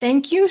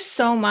Thank you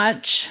so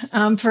much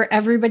for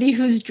everybody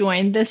who's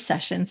joined this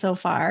session so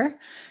far.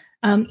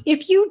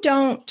 If you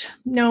don't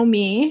know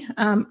me,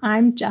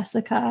 I'm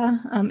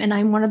Jessica, and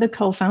I'm one of the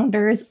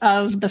co-founders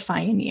of the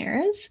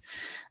Pioneers.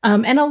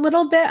 And a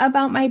little bit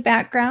about my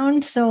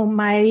background. So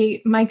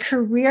my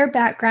career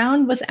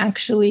background was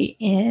actually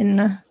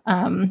in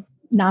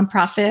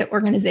nonprofit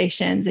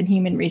organizations and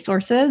human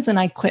resources, and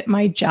I quit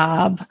my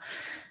job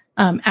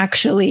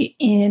actually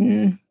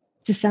in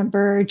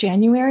December,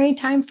 January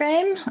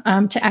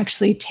timeframe to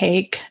actually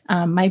take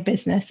my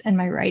business and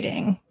my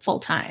writing full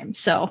time.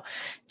 So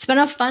it's been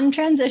a fun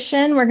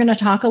transition. We're going to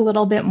talk a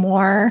little bit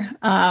more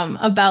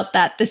about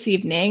that this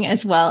evening,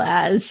 as well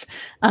as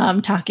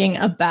talking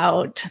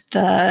about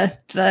the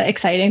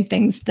exciting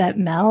things that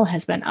Mel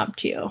has been up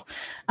to.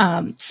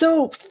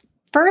 So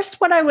first,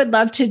 what I would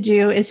love to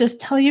do is just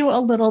tell you a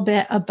little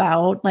bit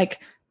about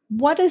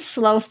what is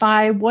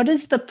Slow-Fi? What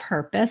is the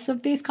purpose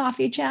of these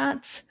coffee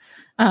chats?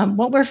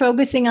 What we're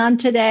focusing on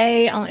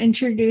today, I'll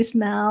introduce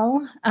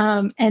Mel,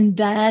 and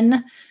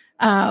then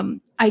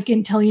I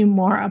can tell you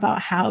more about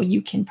how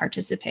you can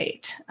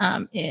participate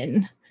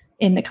in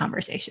the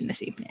conversation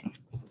this evening.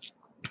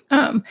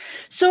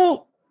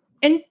 So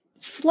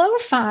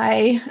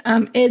Slow-Fi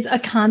is a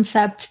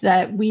concept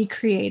that we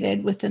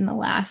created within the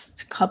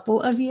last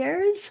couple of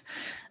years.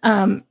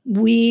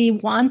 We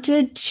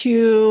wanted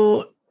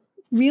to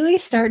really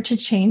start to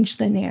change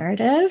the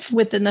narrative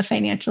within the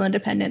financial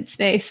independence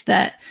space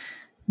that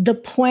the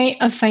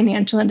point of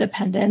financial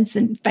independence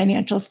and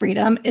financial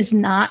freedom is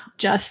not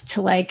just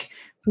to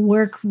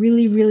work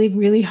really, really,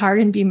 really hard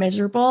and be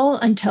miserable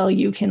until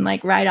you can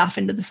ride off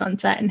into the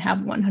sunset and have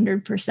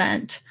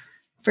 100%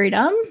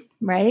 freedom,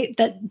 right?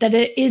 That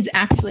it is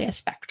actually a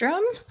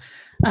spectrum,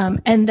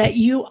 and that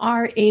you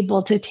are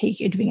able to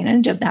take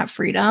advantage of that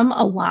freedom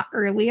a lot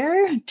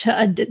earlier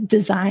to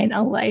design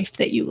a life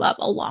that you love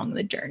along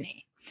the journey.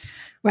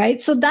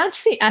 Right. So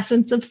that's the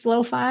essence of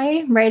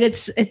Slow-Fi, right?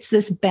 It's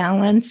this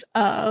balance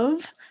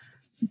of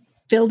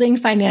building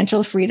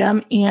financial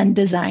freedom and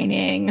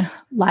designing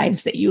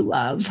lives that you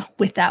love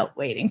without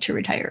waiting to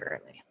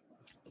retire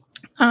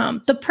early.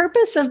 The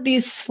purpose of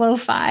these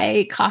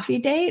Slow-Fi coffee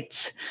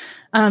dates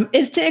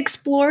is to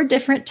explore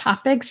different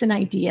topics and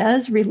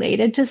ideas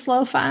related to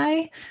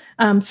Slow-Fi.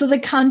 So the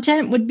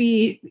content will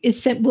be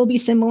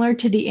similar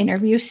to the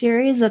interview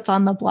series that's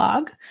on the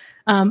blog.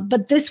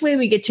 But this way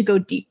we get to go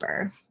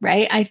deeper,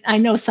 right? I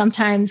know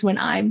sometimes when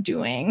I'm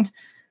doing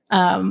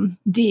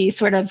the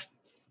sort of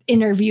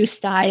interview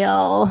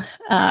style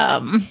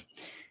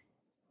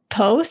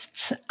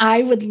posts,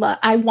 I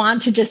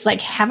want to just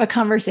have a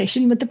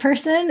conversation with the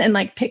person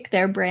and pick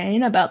their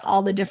brain about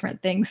all the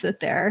different things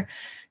that they're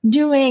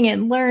doing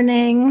and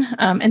learning.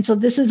 And so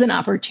this is an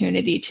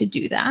opportunity to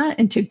do that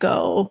and to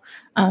go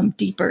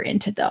deeper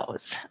into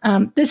those.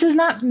 This is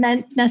not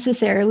meant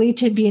necessarily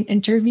to be an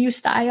interview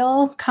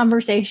style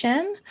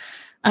conversation,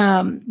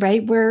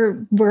 right?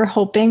 We're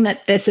hoping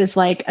that this is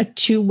a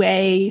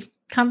two-way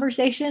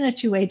conversation, a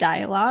two-way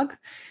dialogue,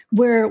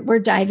 where we're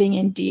diving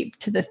in deep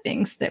to the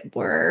things that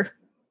we're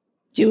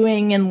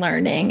doing and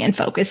learning and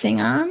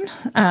focusing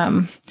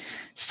on.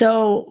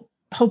 So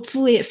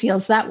hopefully it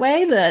feels that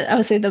way. I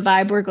would say the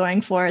vibe we're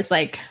going for is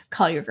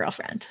call your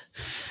girlfriend.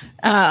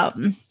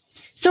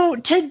 So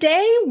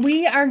today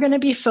we are going to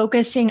be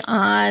focusing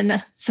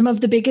on some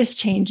of the biggest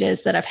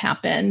changes that have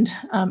happened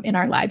in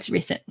our lives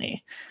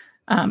recently.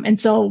 And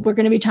so we're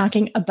going to be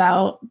talking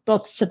about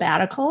both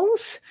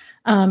sabbaticals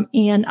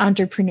and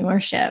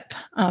entrepreneurship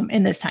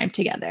in this time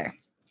together.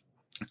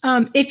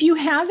 If you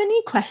have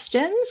any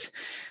questions,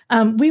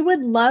 we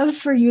would love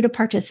for you to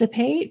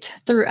participate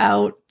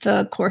throughout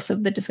the course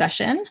of the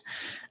discussion.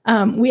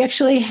 We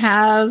actually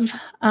have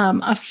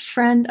a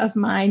friend of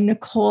mine,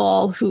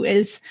 Nicole, who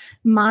is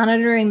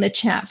monitoring the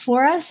chat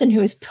for us and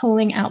who is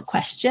pulling out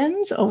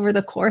questions over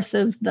the course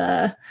of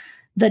the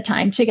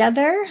time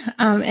together.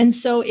 And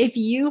so if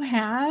you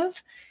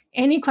have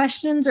any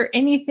questions or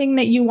anything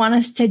that you want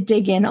us to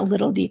dig in a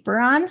little deeper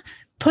on,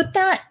 put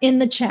that in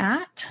the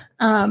chat,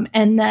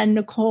 and then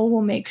Nicole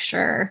will make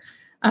sure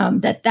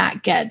that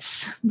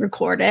gets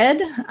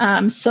recorded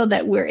so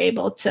that we're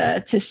able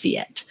to see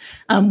it.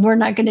 We're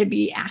not going to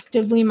be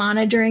actively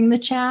monitoring the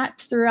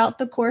chat throughout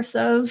the course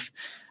of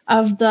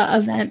the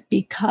event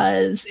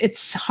because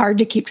it's hard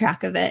to keep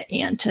track of it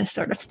and to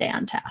sort of stay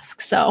on task.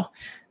 So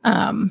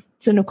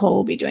Nicole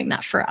will be doing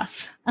that for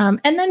us. And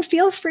then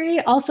feel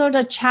free also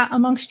to chat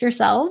amongst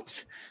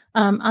yourselves.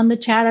 On the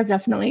chat, I've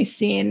definitely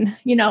seen,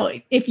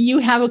 if you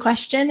have a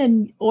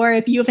question or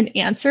if you have an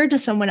answer to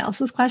someone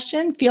else's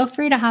question, feel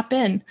free to hop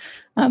in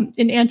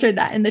and answer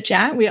that in the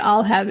chat. We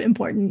all have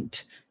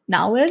important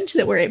knowledge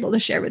that we're able to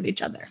share with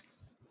each other.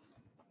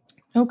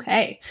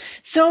 Okay,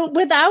 so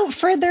without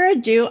further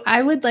ado,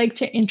 I would like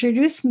to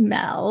introduce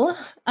Mel.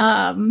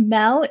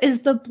 Mel is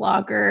the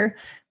blogger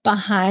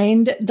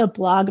behind the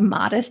blog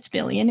Modest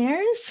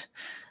Millionaires.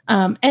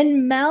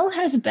 And Mel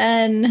has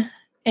been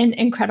an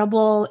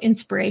incredible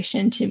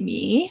inspiration to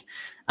me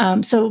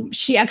So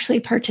she actually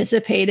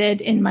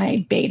participated in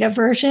my beta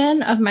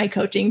version of my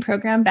coaching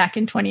program back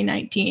in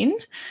 2019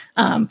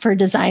 for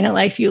Design a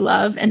Life You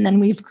Love. And then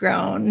we've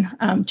grown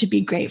to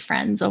be great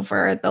friends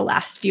over the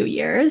last few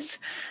years.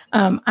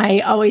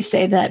 I always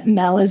say that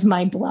Mel is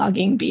my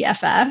blogging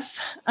BFF.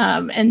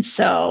 And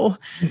so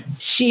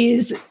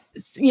she's,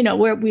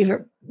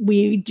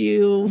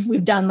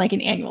 we've done like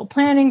an annual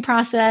planning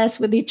process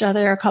with each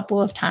other a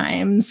couple of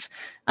times.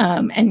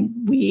 And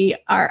we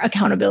are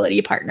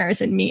accountability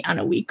partners and meet on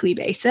a weekly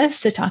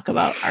basis to talk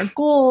about our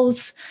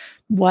goals,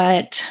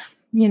 what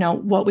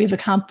we've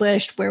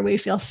accomplished, where we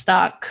feel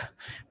stuck.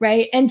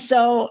 Right. And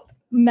so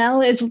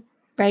Mel is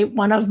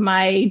one of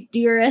my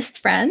dearest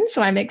friends.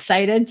 So I'm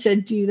excited to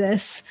do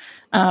this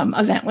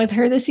event with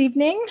her this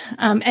evening.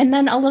 And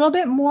then a little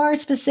bit more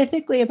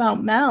specifically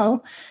about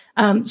Mel.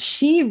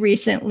 She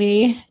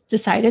recently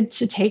decided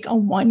to take a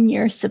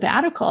 1-year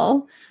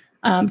sabbatical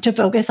to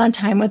focus on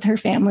time with her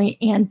family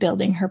and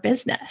building her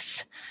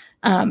business.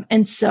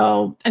 And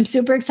so I'm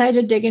super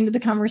excited to dig into the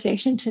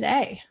conversation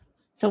today.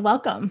 So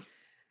welcome.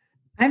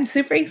 I'm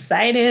super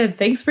excited.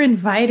 Thanks for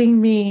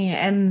inviting me.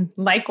 And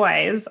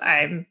likewise,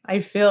 I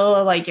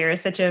feel like you're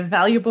such a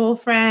valuable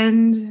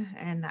friend,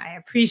 and I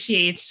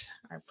appreciate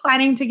our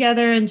planning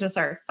together and just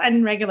our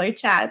fun regular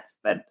chats.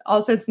 But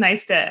also it's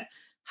nice to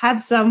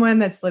have someone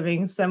that's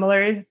living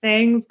similar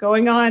things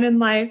going on in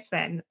life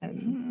and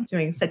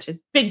doing such a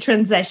big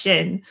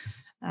transition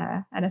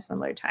at a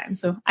similar time.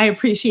 So I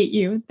appreciate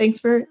you. Thanks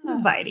for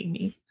inviting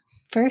me.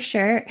 For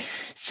sure.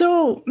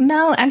 So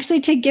Mel, actually,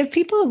 to give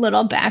people a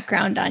little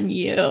background on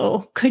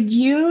you, could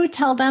you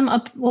tell them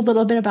a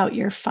little bit about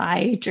your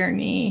FI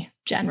journey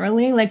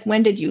generally? Like,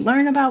 when did you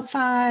learn about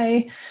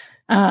FI?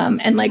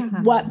 And like,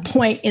 what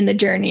point in the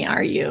journey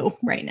are you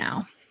right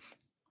now?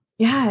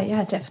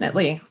 Yeah,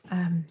 definitely.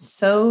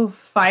 So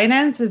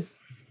finance is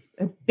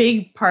a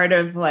big part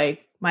of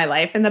like my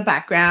life in the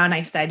background.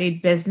 I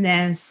studied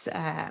business.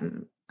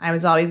 I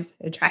was always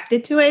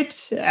attracted to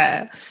it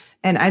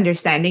and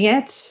understanding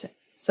it.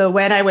 So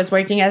when I was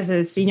working as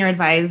a senior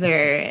advisor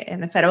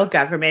in the federal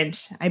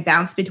government, I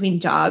bounced between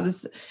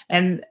jobs.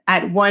 And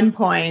at one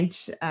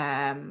point,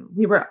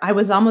 I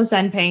was almost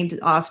done paying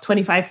off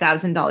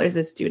 $25,000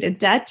 of student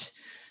debt.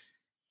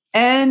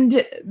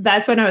 And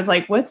that's when I was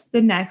like, what's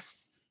the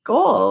next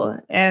goal?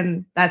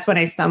 And that's when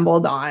I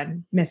stumbled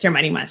on Mr.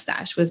 Money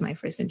Mustache was my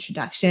first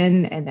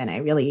introduction. And then I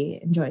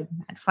really enjoyed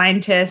Mad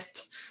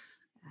Fientist.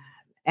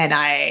 And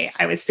I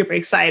was super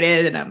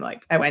excited. And I'm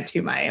like, I went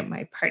to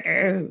my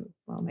partner,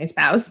 my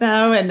spouse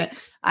now, and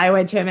I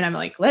went to him and I'm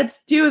like,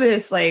 let's do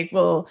this. Like,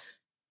 we'll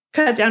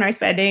cut down our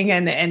spending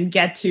and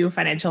get to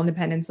financial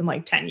independence in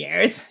like 10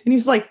 years. And he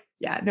was like,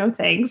 yeah, no,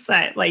 thanks.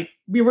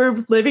 We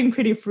were living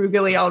pretty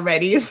frugally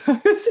already. So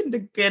it was a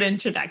good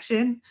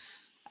introduction.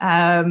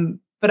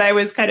 But I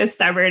was kind of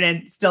stubborn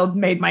and still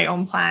made my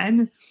own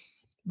plan.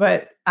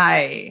 But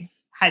I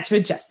had to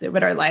adjust it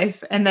with our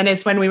life. And then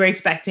it's when we were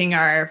expecting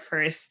our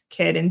first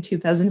kid in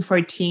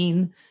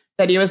 2014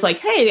 that he was like,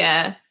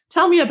 hey,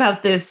 tell me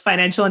about this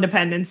financial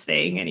independence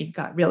thing. And he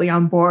got really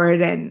on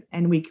board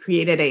and we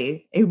created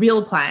a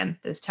real plan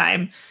this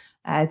time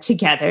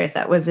together.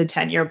 That was a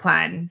 10-year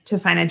plan to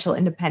financial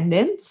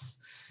independence.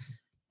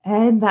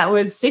 And that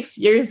was 6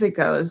 years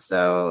ago.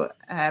 So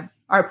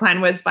our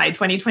plan was by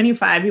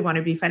 2025, we want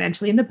to be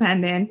financially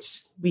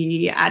independent.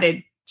 We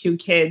added 2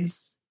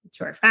 kids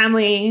to our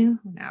family,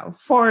 now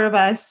 4 of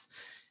us.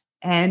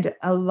 And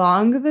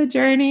along the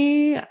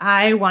journey,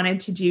 I wanted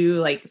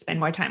to spend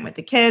more time with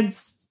the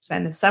kids,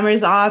 spend the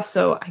summers off.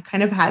 So I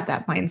kind of had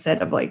that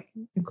mindset of like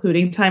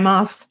including time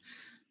off.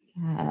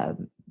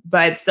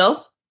 But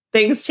still,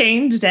 things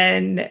changed.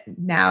 And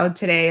now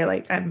today,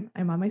 I'm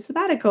on my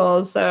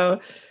sabbatical. So,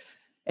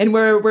 and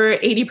we're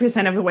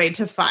 80% of the way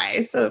to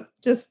FI. So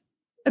just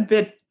a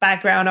bit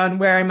background on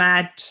where I'm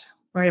at,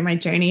 where my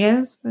journey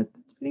is, but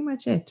that's pretty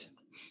much it.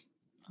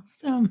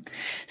 Awesome.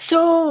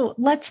 So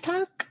let's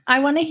talk. I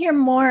want to hear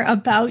more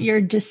about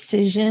your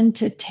decision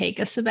to take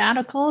a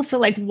sabbatical. So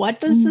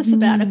what does the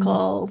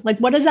sabbatical,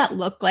 what does that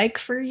look like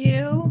for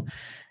you?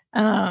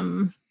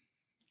 And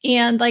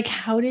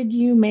how did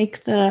you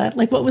make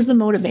what was the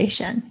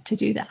motivation to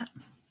do that?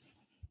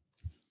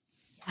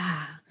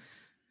 Yeah.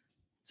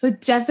 So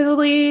it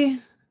definitely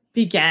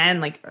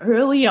began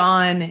early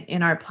on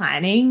in our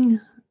planning.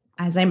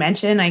 As I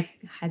mentioned, I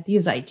had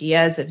these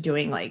ideas of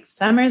doing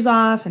summers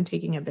off and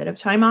taking a bit of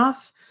time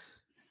off.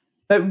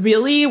 But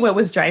really what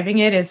was driving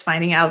it is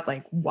finding out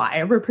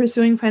why we're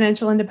pursuing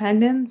financial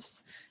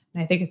independence.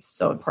 And I think it's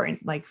so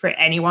important, for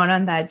anyone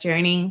on that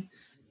journey.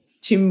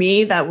 To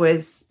me, that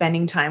was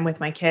spending time with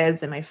my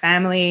kids and my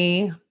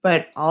family,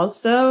 but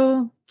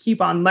also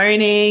keep on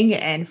learning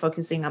and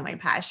focusing on my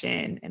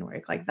passion and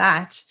work like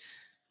that.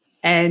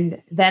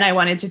 And then I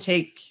wanted to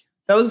take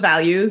those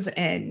values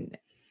and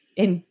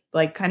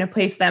kind of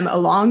place them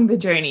along the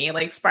journey,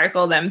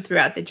 sparkle them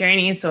throughout the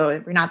journey.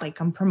 So we're not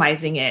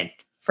compromising it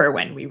for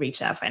when we reach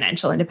that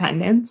financial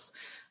independence.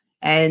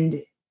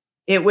 And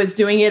it was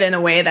doing it in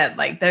a way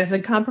that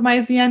doesn't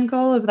compromise the end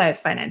goal of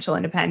that financial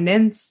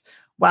independence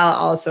while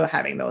also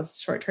having those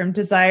short-term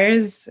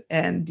desires.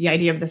 And the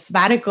idea of the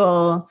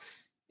sabbatical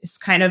is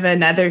kind of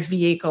another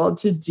vehicle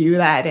to do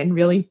that and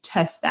really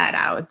test that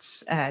out,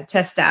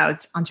 test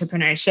out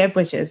entrepreneurship,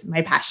 which is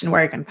my passion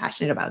work. I'm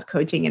passionate about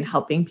coaching and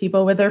helping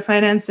people with their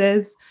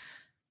finances,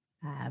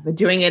 but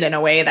doing it in a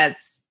way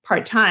that's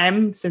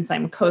part-time. Since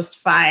I'm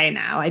Coast-Fi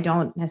now, I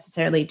don't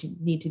necessarily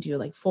need to do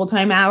like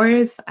full-time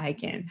hours. I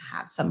can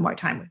have some more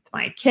time with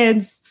my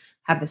kids,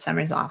 have the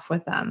summers off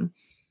with them.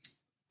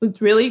 It's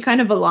really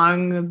kind of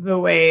along the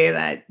way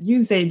that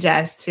you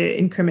suggest to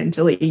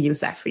incrementally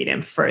use that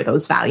freedom for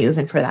those values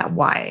and for that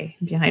why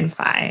behind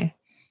FI.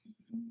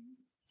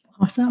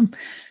 Awesome.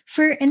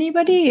 For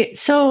anybody,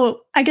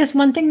 so I guess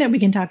one thing that we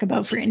can talk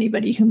about for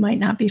anybody who might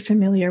not be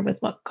familiar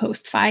with what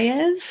Coast-Fi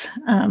is,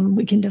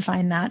 we can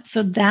define that.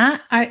 So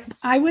that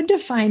I would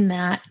define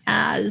that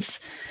as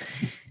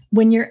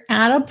when you're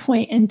at a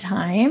point in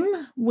time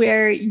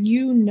where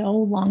you no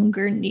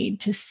longer need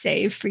to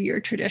save for your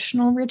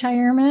traditional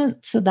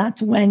retirement. So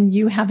that's when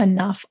you have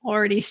enough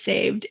already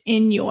saved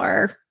in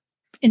your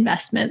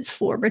investments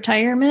for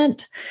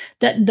retirement,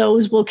 that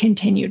those will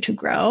continue to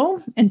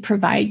grow and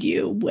provide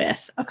you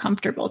with a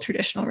comfortable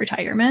traditional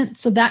retirement.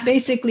 So that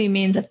basically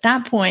means at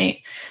that point,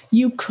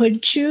 you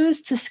could choose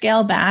to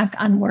scale back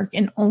on work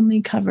and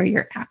only cover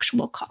your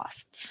actual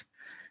costs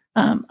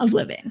of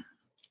living.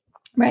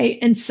 Right.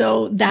 And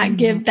so that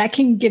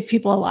can give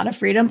people a lot of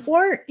freedom.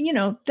 Or,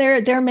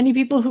 there are many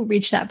people who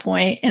reach that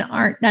point and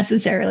aren't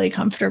necessarily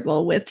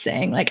comfortable with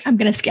saying, like, I'm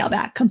going to scale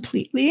back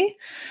completely.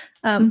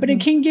 But it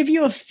can give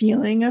you a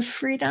feeling of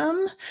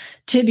freedom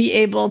to be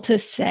able to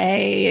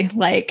say,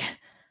 like,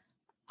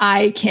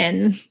 I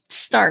can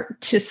start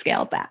to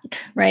scale back,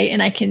 right?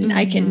 And I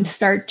can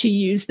start to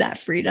use that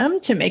freedom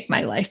to make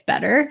my life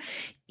better,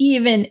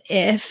 even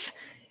if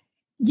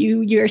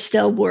you're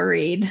still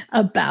worried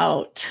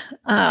about,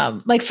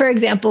 like, for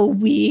example,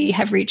 we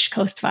have reached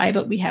Coast-Fi,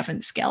 but we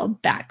haven't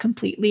scaled back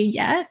completely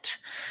yet,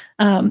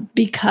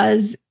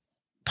 because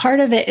part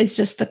of it is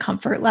just the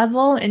comfort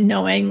level and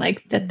knowing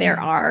like that there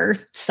are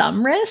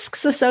some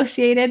risks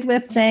associated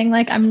with saying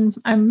like,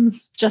 I'm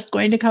just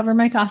going to cover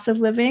my cost of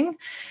living.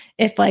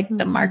 If like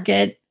the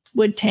market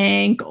would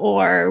tank,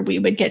 or we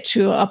would get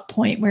to a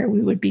point where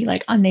we would be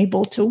like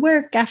unable to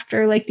work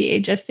after like the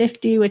age of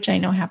 50, which I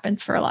know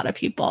happens for a lot of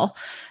people.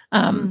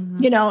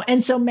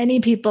 And so many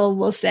people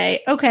will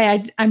say,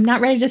 okay, I'm not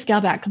ready to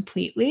scale back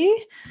completely.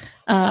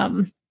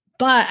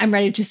 But I'm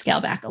ready to scale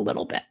back a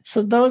little bit.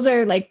 So those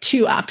are like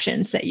two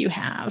options that you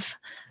have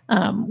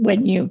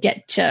when you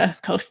get to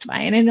Coast-Fi.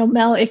 And I know,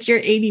 Mel, if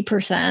you're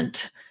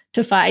 80%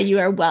 to FI, you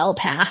are well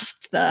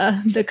past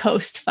the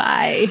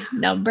Coast-Fi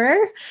number.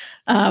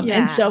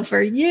 And so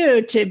for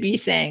you to be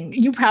saying,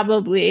 you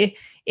probably,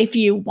 if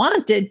you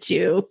wanted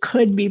to,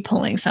 could be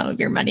pulling some of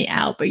your money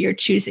out, but you're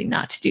choosing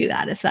not to do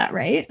that. Is that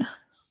right?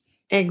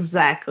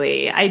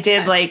 Exactly. I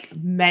did like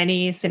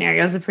many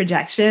scenarios of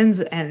projections,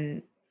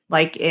 and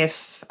like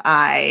if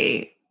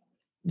I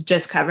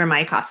just cover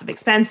my cost of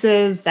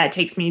expenses, that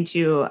takes me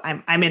to,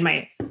 I'm in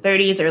my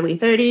 30s, early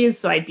 30s.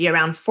 So I'd be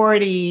around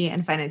 40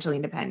 and financially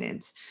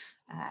independent.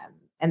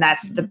 And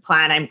that's the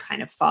plan I'm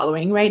kind of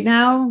following right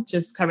now,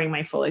 just covering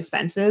my full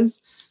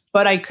expenses.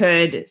 But I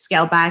could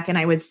scale back and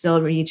I would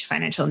still reach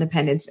financial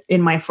independence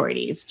in my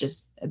 40s,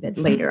 just a bit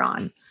later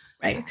on.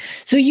 Right.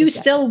 So you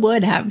still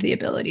would have the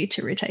ability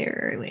to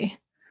retire early.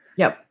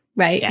 Yep.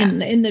 Right. Yeah.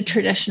 In the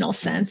traditional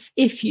sense,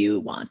 if you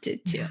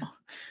wanted to.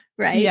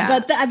 Right. Yeah.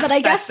 But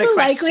I guess the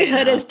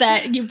likelihood is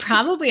that you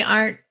probably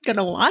aren't going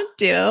to want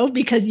to,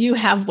 because you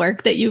have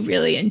work that you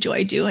really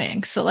enjoy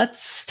doing. So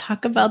let's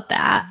talk about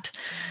that.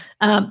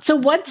 So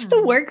what's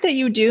the work that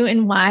you do,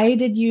 and why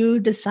did you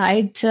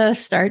decide to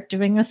start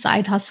doing a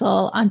side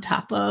hustle on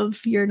top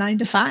of your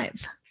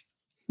 9-to-5?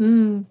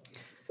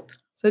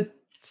 So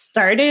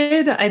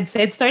I'd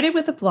say it started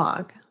with a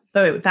blog,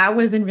 though that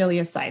wasn't really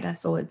a side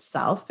hustle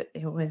itself.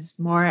 It was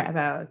more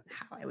about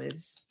how I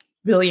was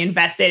really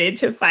invested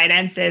into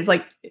finances,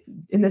 like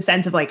in the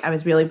sense of like, I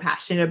was really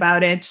passionate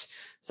about it.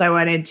 So I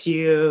wanted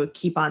to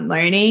keep on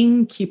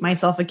learning, keep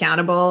myself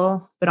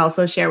accountable, but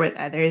also share with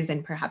others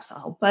and perhaps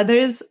help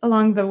others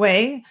along the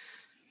way.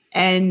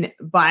 And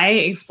by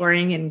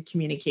exploring and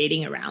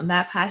communicating around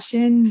that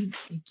passion,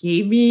 it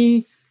gave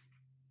me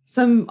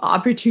some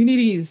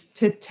opportunities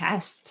to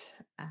test.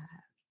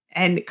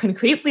 And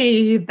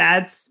concretely,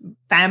 that's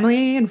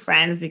family and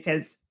friends,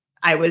 because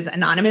I was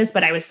anonymous,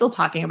 but I was still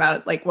talking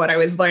about like what I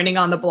was learning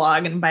on the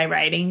blog, and by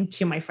writing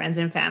to my friends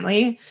and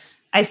family,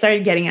 I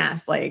started getting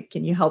asked, like,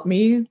 can you help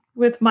me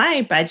with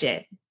my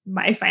budget,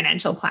 my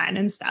financial plan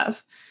and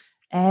stuff?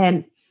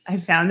 And I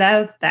found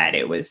out that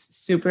it was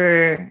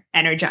super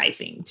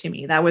energizing to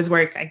me. That was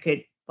work I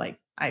could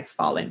I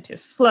fall into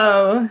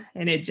flow,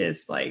 and it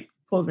just like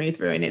pulls me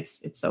through, and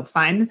it's so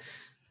fun.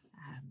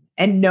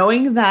 And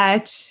knowing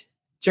that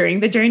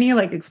during the journey,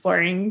 like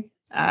exploring,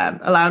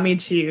 allowed me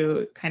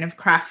to kind of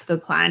craft the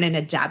plan and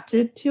adapt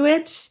it to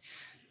it.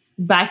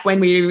 Back when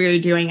we were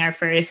doing our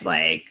first,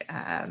 the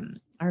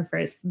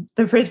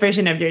first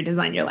version of your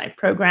Design Your Life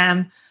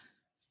program,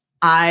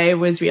 I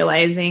was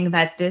realizing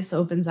that this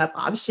opens up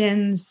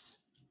options,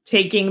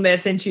 taking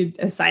this into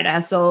a side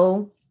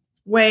hustle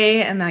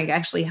way and like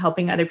actually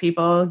helping other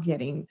people,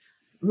 getting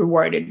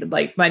rewarded with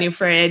like money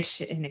for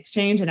it in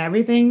exchange and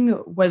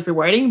everything was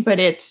rewarding, but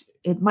it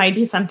might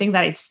be something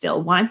that I'd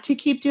still want to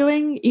keep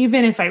doing,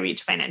 even if I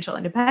reach financial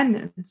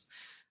independence.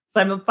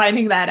 So I'm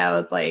finding that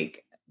out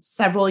like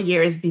several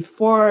years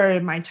before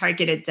my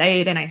targeted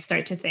date. And I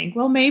start to think,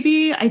 well,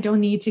 maybe I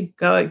don't need to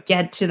go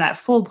get to that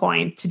full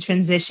point to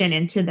transition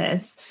into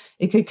this.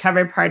 It could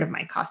cover part of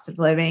my cost of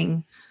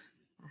living.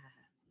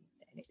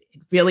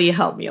 It really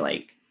helped me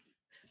like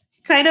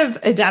kind of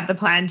adapt the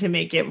plan to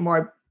make it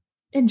more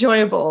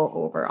enjoyable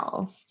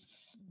overall.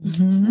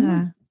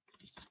 Mm-hmm.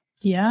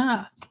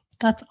 Yeah,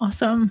 that's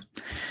awesome.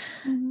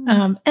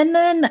 And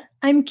then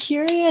I'm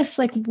curious,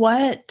 like,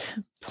 what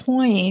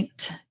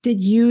point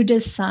did you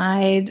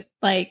decide,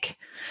 like,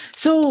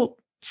 so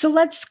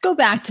let's go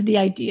back to the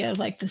idea of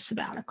like the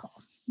sabbatical,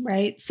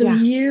 right? So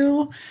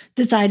you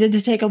decided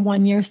to take a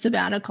 1-year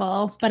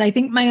sabbatical, but I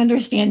think my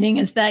understanding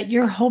is that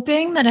you're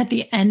hoping that at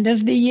the end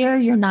of the year,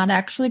 you're not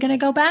actually going to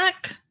go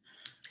back.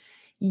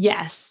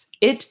 Yes,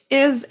 it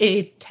is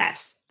a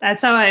test.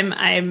 That's how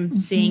I'm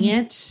seeing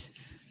it.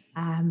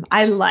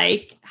 I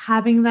like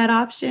having that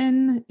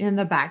option in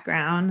the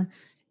background.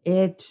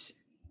 It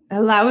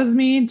allows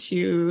me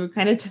to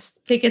kind of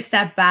just take a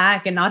step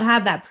back and not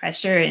have that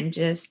pressure and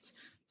just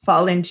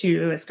fall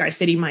into a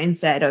scarcity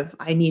mindset of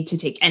I need to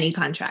take any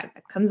contract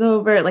that comes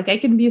over. Like I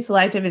can be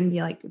selective and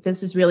be like,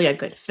 this is really a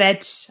good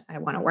fit. I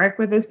want to work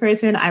with this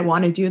person. I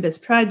want to do this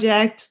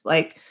project.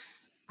 Like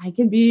I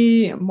can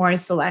be more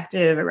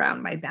selective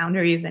around my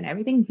boundaries and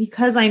everything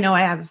because I know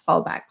I have a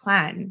fallback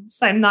plan.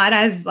 So I'm not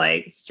as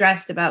like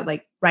stressed about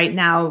like right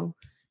now,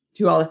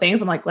 do all the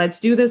things. I'm like, let's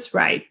do this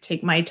right.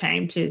 Take my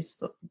time to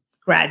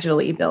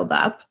gradually build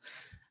up.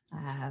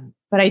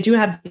 But I do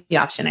have the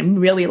option. I'm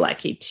really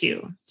lucky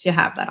to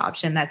have that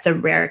option. That's a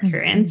rare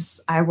occurrence.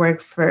 I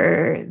work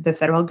for the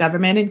federal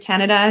government in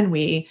Canada, and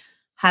we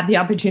have the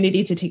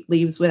opportunity to take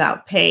leaves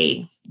without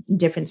pay in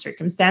different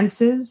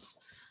circumstances.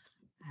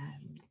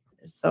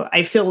 So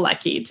I feel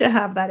lucky to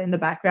have that in the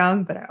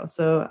background, but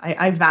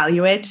I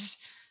value it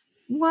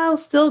while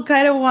still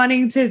kind of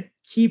wanting to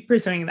keep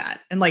pursuing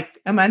that. And like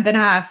a month and a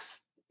half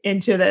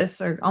into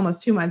this, or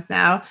almost 2 months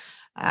now,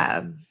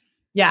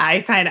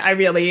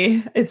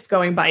 it's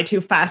going by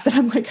too fast. And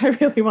I'm like, I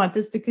really want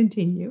this to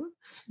continue.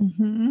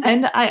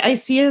 And I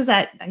see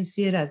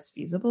it as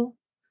feasible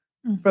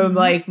from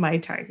like my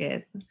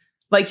target.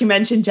 Like you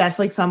mentioned, Jess,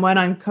 like someone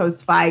on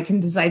Coast Fi can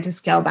decide to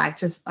scale back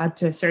just up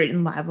to a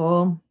certain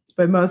level.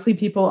 But mostly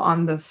people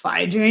on the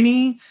FI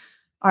journey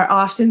are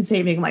often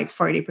saving like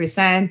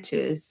 40%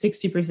 to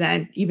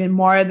 60%, even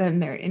more than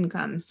their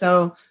income.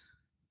 So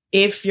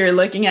if you're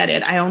looking at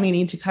it, I only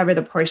need to cover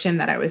the portion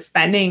that I was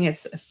spending.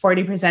 It's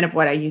 40% of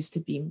what I used to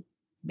be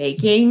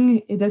making.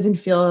 It doesn't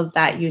feel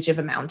that huge of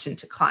a mountain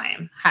to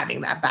climb,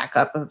 having that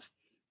backup of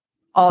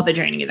all the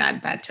journey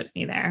that took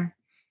me there.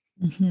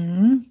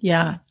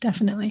 Yeah,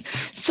 definitely.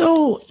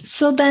 So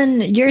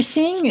then you're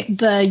seeing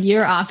the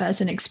year off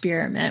as an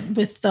experiment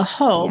with the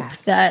hope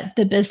that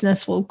the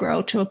business will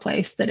grow to a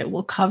place that it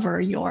will cover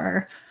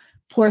your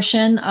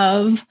portion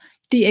of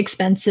the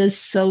expenses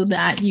so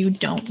that you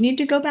don't need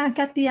to go back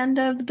at the end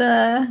of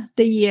the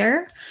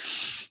year.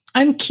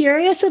 I'm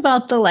curious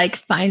about the like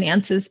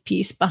finances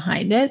piece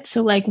behind it.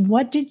 So like,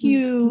 what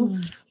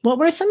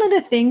were some of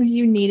the things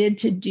you needed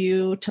to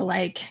do to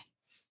like,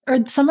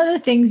 or some of the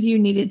things you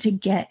needed to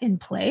get in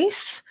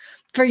place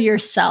for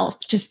yourself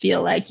to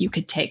feel like you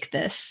could take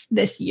this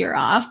year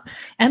off?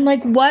 And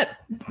like, what,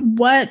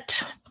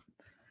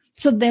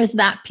 so there's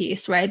that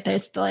piece, right?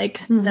 There's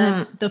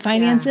the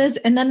finances,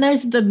 and then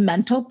there's the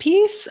mental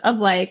piece of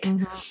like,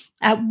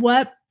 at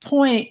what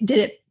point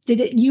did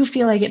it, you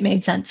feel like it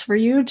made sense for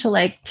you to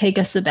like take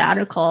a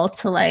sabbatical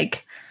to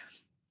like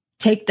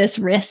take this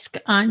risk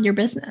on your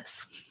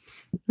business?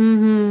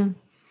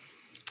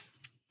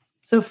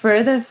 So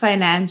for the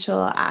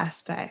financial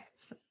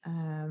aspects,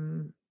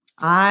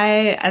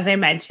 as I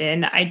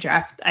mentioned,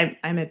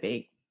 I'm a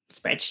big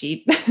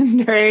spreadsheet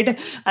nerd.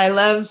 I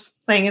love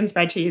playing in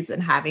spreadsheets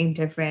and having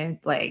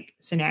different like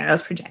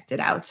scenarios projected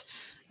out.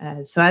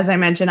 So as I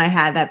mentioned, I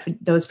had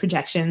those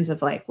projections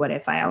of like, what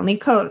if I only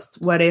coast?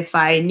 What if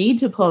I need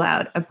to pull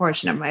out a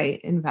portion of my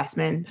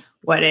investment?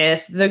 What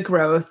if the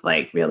growth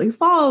like really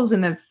falls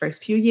in the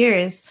first few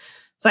years?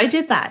 So I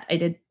did that. I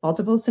did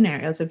multiple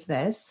scenarios of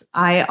this.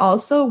 I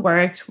also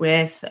worked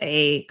with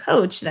a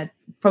coach that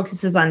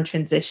focuses on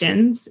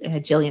transitions,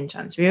 Jillian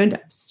Johnsrud.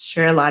 I'm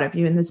sure a lot of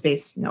you in the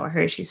space know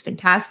her. She's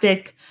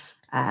fantastic.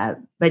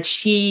 But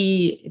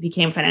she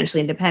became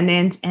financially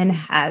independent and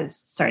has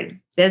started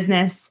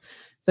business.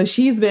 So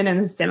she's been in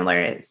a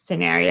similar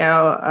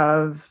scenario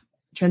of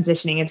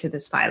transitioning into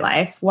this FI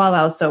life while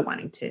also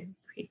wanting to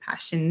create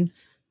passion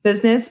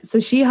business.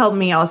 So she helped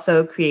me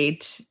also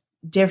create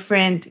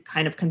different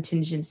kind of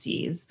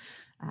contingencies.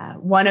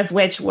 One of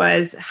which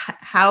was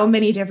how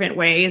many different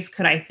ways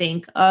could I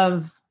think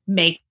of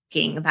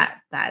making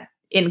that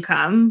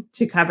income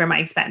to cover my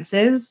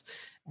expenses?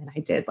 And I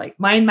did like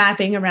mind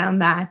mapping around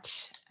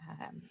that.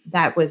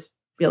 That was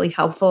really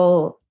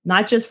helpful,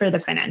 not just for the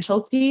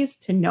financial piece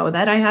to know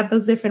that I have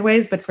those different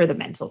ways, but for the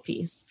mental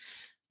piece.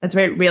 That's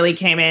where it really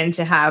came in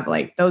to have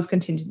like those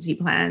contingency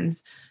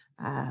plans,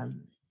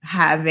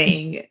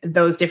 having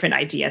those different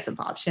ideas of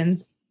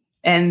options.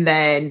 And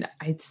then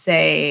I'd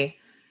say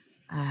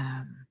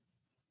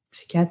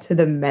to get to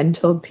the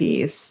mental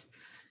piece.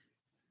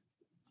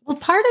 Well,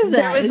 part of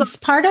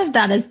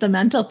that is the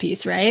mental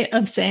piece, right?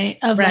 Of saying,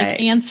 like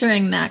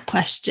answering that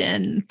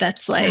question.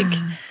 That's like,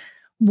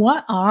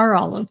 what are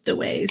all of the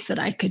ways that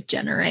I could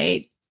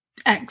generate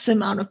X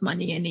amount of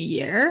money in a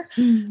year?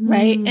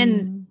 Right.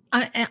 And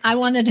I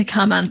wanted to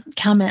comment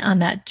on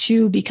that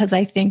too, because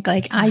I think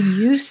like I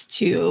used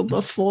to,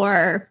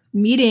 before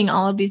meeting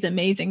all of these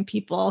amazing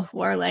people who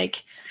are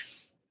like,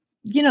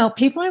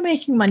 people are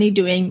making money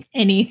doing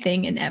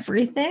anything and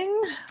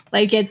everything.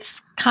 Like,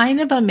 it's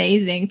kind of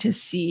amazing to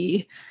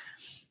see.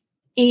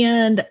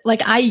 And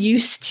like, I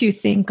used to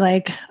think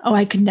like, oh,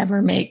 I could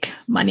never make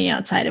money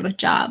outside of a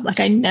job.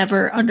 Like, I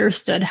never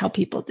understood how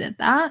people did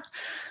that.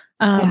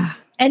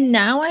 And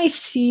now I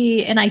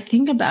see, and I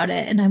think about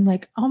it and I'm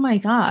like, oh my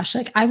gosh,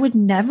 like I would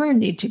never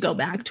need to go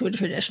back to a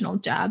traditional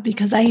job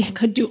because I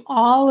could do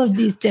all of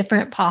these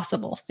different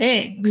possible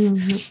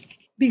things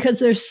because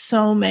there's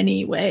so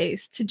many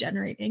ways to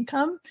generate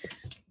income.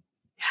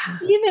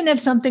 Even if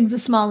something's a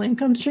small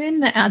income stream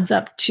that adds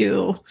up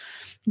to,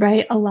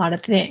 right, a lot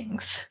of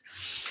things.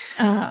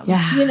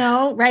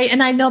 Right.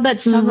 And I know that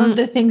some of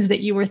the things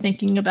that you were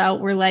thinking about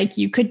were like,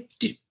 you could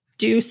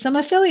do some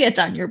affiliates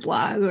on your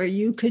blog, or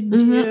you could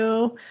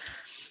do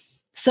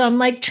some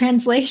like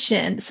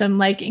translation, some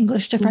like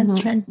English to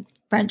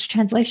French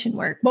translation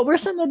work. What were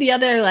some of the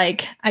other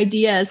like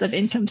ideas of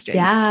income streams?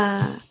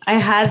 Yeah, I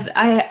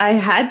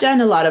had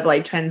done a lot of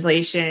like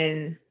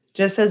translation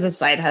just as a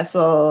side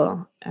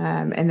hustle,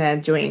 and then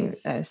doing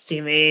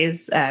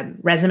CVs,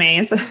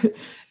 resumes,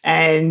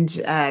 and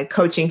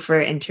coaching for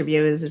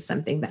interviews is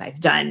something that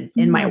I've done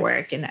in my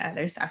work and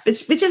other stuff,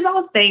 which is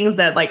all things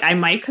that like I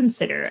might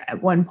consider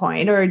at one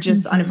point or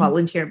just on a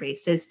volunteer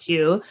basis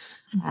too.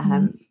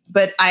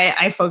 But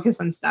I focus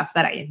on stuff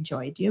that I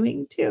enjoy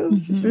doing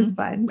too, which was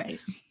fun. Right.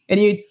 And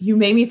you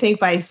made me think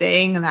by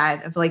saying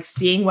that of like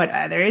seeing what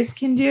others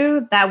can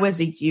do. That was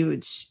a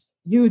huge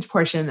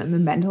portion of the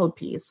mental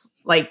piece.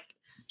 Like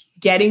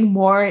getting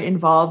more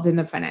involved in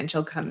the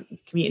financial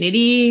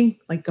community,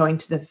 like going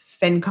to the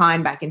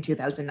FinCon back in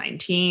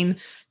 2019,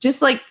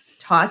 just like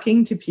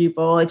talking to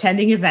people,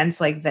 attending events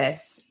like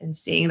this and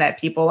seeing that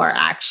people are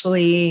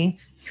actually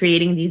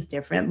creating these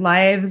different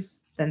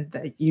lives than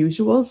the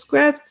usual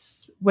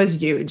scripts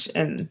was huge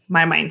in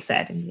my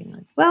mindset, and being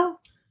like, well,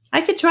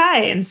 I could try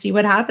and see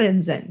what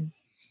happens. And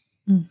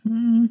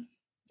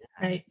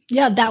right.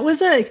 Yeah, that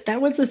was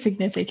a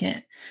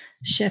significant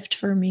shift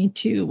for me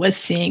too, was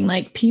seeing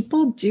like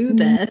people do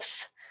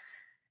this.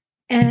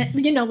 And,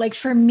 like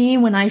for me,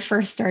 when I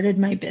first started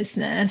my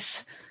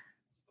business,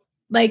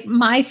 like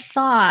my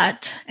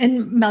thought,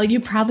 and Mel,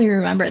 you probably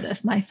remember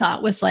this, my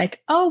thought was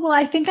like, oh, well,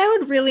 I think I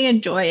would really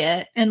enjoy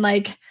it. And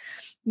like,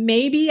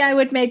 maybe I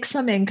would make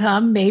some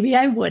income, maybe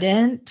I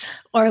wouldn't,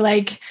 or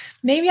like,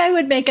 maybe I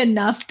would make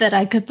enough that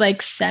I could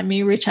like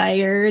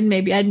semi-retire and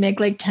maybe I'd make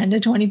like 10 to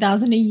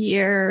 20,000 a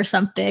year or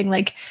something,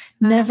 like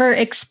never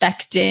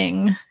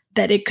expecting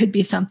that it could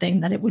be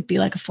something that it would be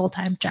like a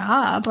full-time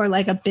job or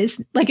like a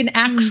business, like an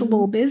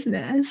actual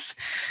business.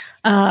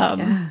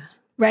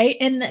 Right.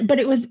 But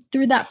it was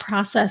through that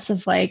process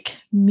of like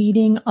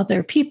meeting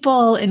other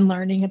people and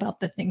learning about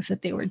the things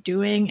that they were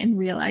doing and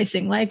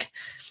realizing like,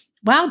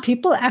 wow,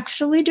 people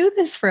actually do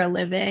this for a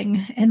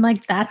living. And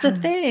like, that's a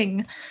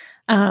thing.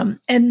 And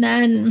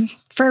then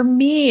for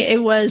me, I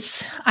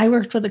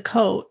worked with a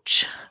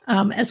coach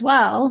as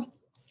well,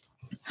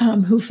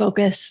 who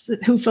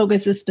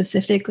focuses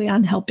specifically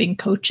on helping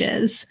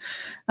coaches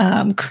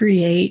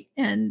create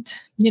and,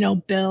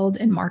 build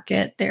and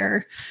market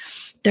their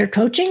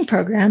coaching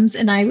programs.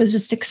 And I was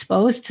just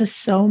exposed to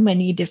so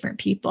many different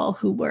people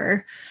who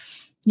were,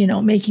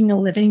 making a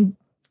living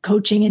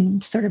coaching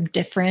in sort of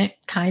different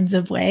kinds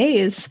of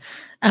ways.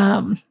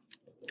 And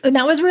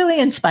that was really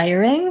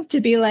inspiring to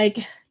be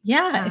like,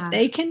 if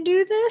they can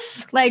do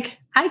this, like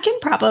I can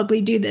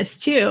probably do this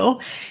too.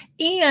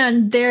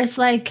 And there's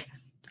like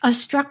a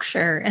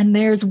structure and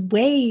there's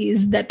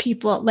ways that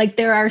people, like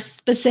there are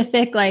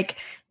specific like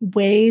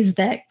ways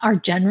that are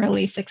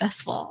generally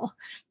successful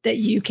that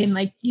you can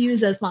like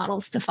use as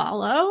models to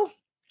follow.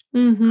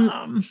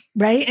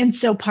 Right. And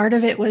so part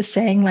of it was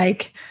saying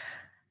like,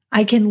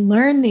 I can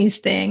learn these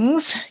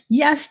things.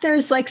 Yes,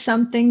 there's like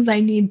some things I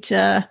need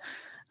to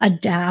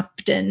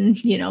adapt and,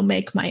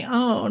 make my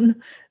own,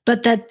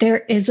 but that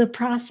there is a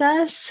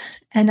process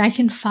and I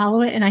can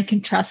follow it and I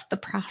can trust the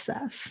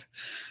process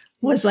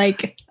was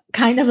like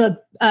kind of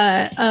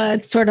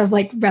a sort of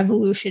like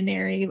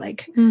revolutionary,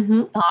 like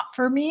thought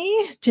for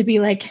me to be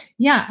like,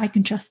 I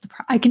can trust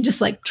I can just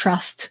like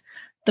trust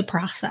the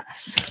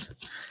process.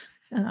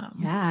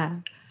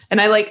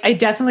 And I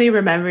definitely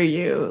remember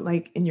you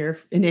like in your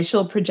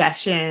initial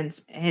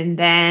projections, and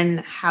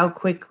then how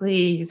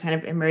quickly you kind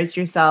of immersed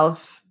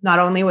yourself, not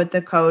only with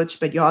the coach,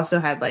 but you also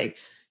had like,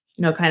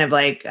 kind of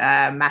like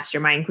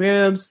mastermind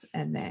groups,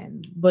 and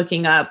then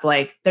looking up,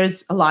 like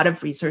there's a lot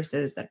of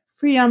resources that are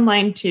free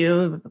online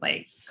too, with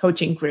like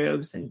coaching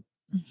groups and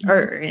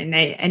or in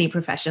any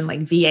profession,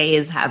 like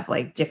VAs have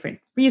like different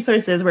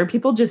resources where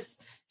people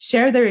just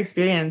share their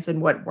experience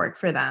and what worked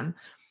for them.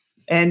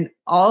 And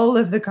all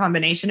of the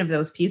combination of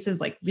those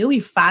pieces like really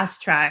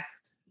fast tracked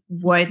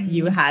what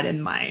you had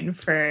in mind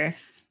for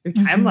your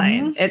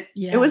timeline.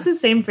 It was the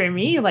same for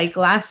me. Like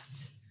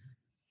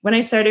when I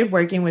started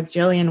working with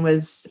Jillian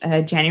was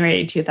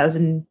January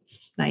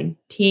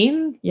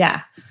 2019.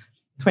 Yeah.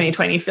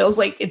 2020 feels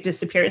like it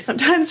disappears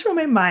sometimes from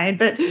my mind,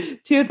 but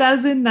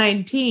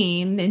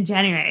 2019 in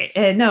January,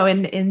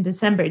 in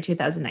December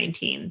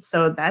 2019.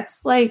 So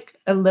that's like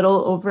a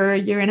little over a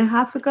year and a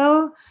half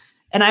ago.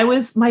 And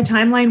my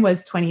timeline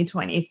was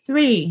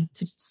 2023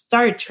 to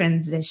start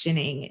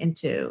transitioning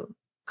into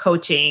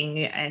coaching,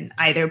 and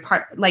either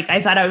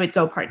I thought I would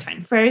go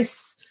part-time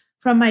first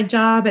from my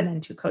job and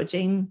then to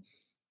coaching.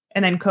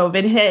 And then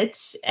COVID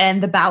hit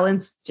and the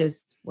balance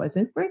just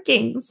wasn't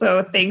working.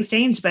 So things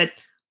changed, but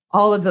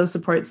all of those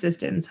support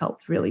systems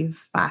helped really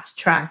fast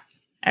track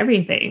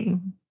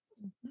everything.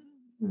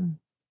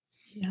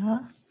 Yeah.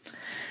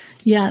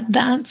 Yeah.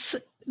 That's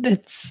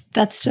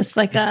just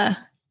like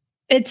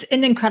it's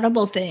an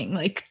incredible thing.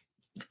 Like,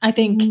 I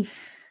think,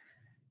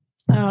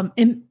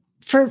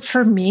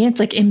 for me,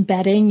 it's like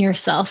embedding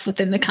yourself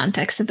within the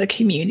context of a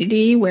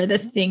community where the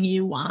thing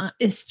you want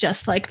is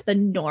just like the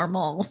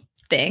normal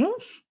thing.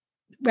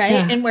 Right.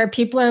 Yeah. And where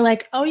people are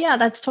like, oh yeah,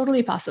 that's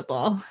totally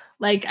possible.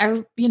 Like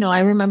I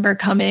remember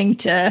coming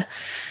to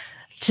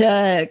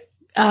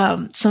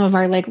some of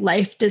our like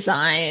life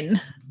design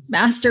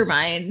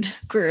mastermind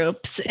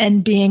groups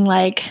and being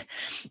like,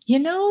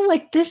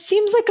 like this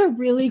seems like a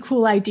really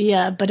cool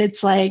idea, but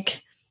it's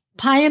like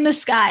pie in the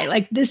sky.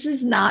 Like this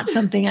is not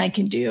something I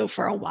can do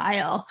for a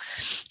while.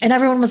 And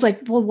everyone was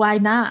like, well, why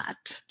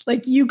not?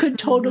 Like you could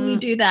totally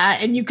do that.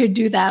 And you could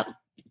do that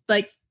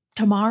like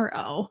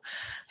tomorrow.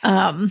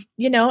 And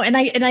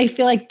I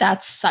feel like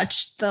that's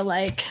such the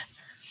like,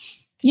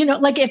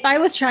 like if I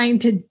was trying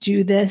to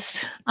do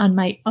this on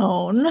my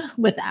own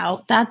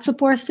without that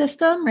support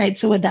system, right?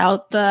 So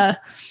without the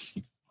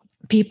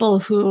people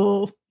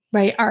who,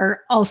 right,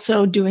 are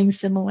also doing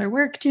similar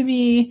work to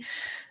me,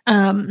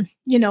 in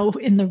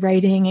the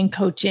writing and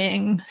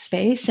coaching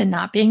space and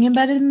not being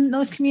embedded in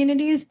those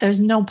communities,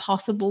 there's no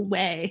possible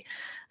way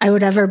I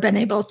would ever been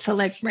able to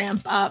like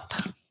ramp up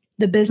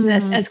the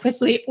business as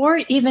quickly, or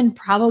even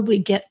probably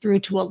get through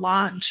to a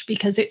launch,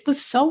 because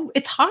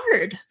it's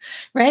hard,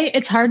 right?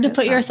 It's hard to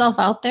put yourself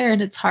out there,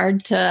 and it's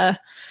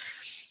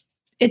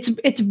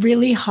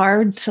really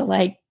hard to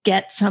like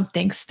get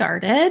something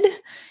started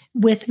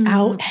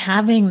without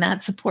having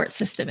that support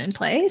system in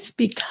place,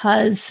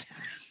 because,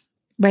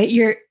 right,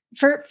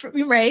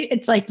 right,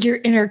 it's like your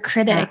inner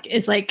critic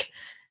is like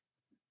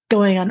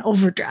going on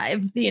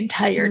overdrive the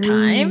entire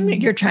time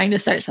you're trying to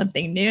start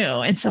something new.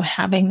 And so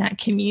having that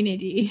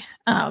community,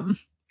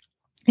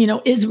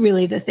 is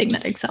really the thing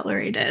that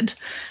accelerated,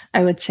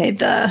 I would say,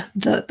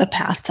 the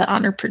path to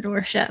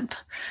entrepreneurship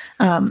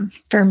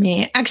for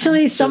me.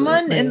 Actually,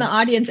 someone in the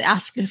audience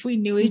asked if we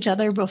knew each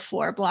other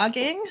before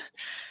blogging.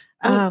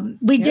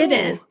 We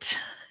didn't.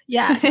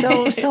 Yeah.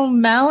 So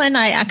Mel and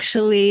I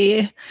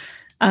actually,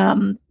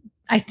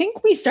 I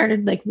think we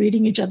started like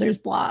reading each other's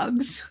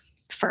blogs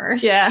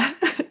first. Yeah.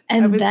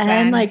 And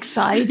then like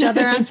saw each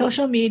other on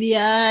social media,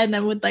 and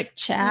then would like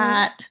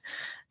chat.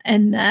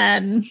 And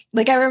then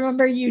like, I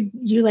remember you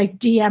like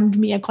DM'd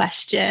me a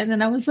question,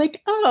 and I was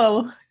like,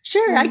 oh,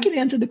 sure, I can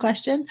answer the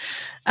question.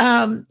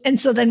 And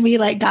so then we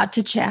like got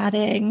to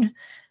chatting.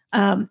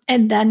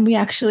 And then we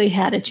actually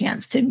had a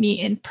chance to meet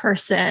in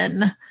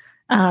person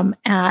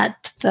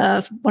at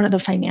one of the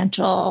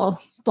financial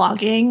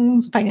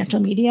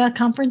media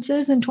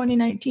conferences in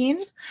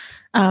 2019.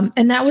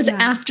 And that was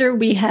after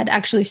we had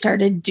actually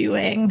started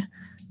doing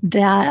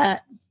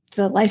the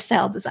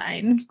lifestyle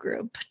design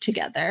group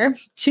together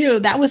too.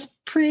 That was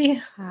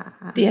pre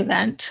the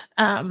event.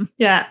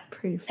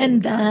 Pre.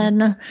 And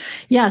then,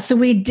 so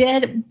we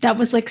did, that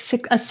was like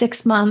a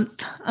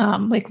 6-month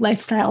like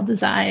lifestyle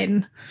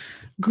design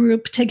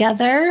group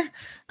together.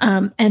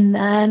 And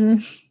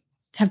then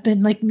have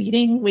been like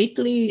meeting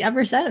weekly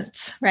ever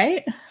since.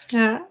 Right.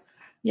 Yeah.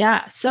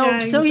 Yeah. So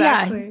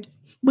exactly.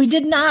 We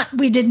didn't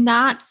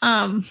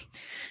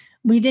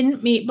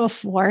meet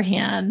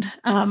beforehand.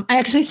 I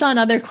actually saw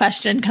another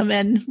question come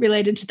in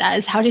related to that,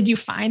 is how did you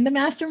find the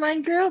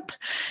mastermind group?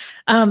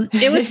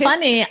 It was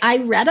funny. I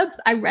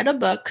read a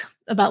book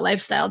about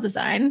lifestyle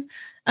design,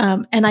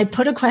 and I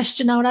put a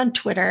question out on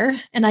Twitter,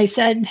 and I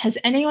said, has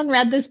anyone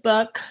read this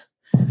book?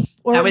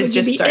 Or would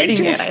you be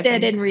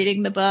interested in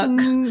reading the book?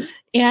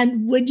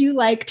 And would you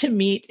like to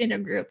meet in a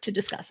group to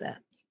discuss it?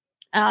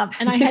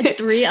 And I had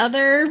 3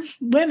 other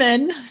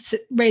women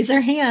raise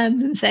their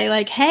hands and say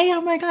like, hey, oh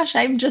my gosh,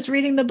 I'm just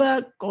reading the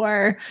book,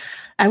 or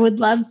I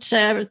would love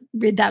to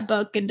read that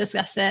book and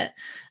discuss it.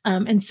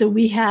 And so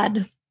we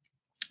had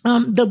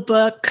the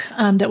book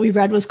that we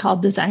read was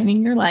called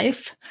Designing Your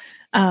Life.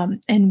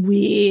 And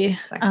we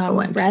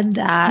read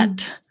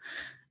that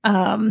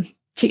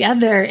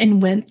together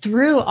and went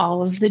through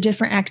all of the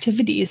different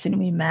activities. And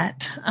we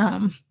met,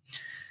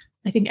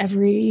 I think,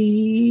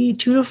 every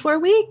 2 to 4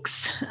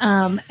 weeks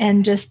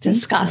and just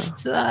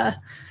discussed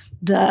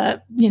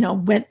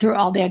went through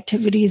all the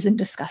activities and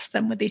discussed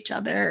them with each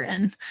other.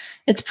 And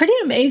it's pretty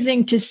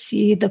amazing to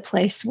see the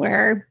place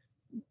where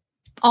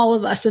all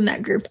of us in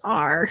that group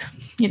are,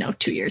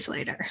 2 years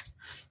later.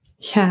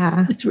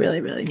 Yeah. It's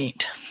really, really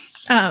neat.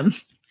 And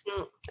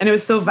it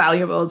was so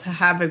valuable to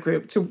have a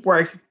group to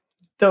work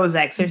those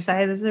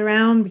exercises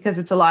around, because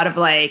it's a lot of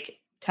like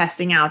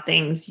testing out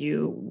things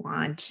you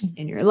want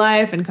in your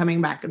life and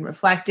coming back and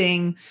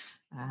reflecting.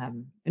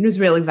 It was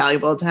really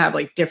valuable to have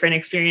like different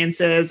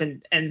experiences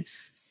and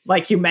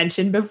like you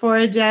mentioned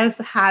before, Jess,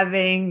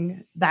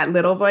 having that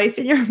little voice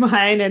in your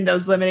mind and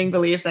those limiting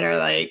beliefs that are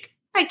like,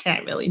 I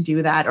can't really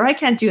do that, or I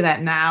can't do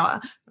that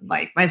now.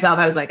 Like myself,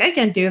 I was like, I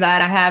can't do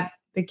that. I have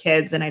the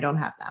kids and I don't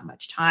have that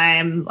much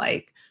time.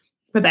 Like,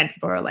 but then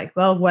people are like,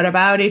 well, what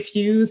about if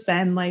you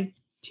spend like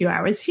 2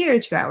 hours here,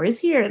 2 hours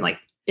here? And like,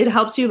 it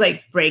helps you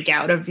like break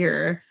out of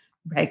your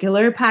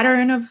regular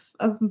pattern of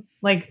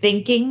like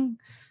thinking.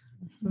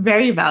 It's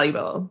very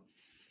valuable.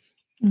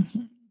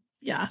 Mm-hmm.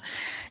 Yeah.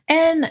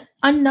 And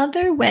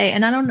another way,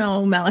 and I don't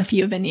know, Mel, if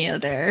you have any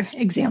other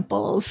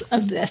examples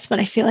of this, but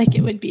I feel like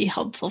it would be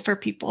helpful for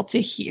people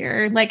to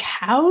hear, like,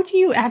 how do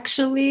you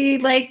actually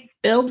like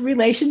build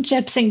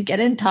relationships and get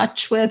in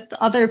touch with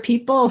other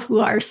people who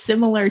are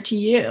similar to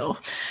you?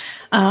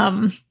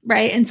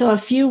 Right. And so a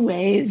few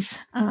ways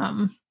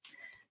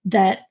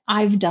that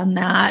I've done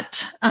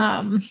that.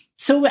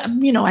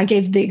 I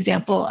gave the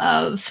example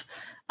of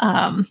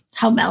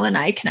how Mel and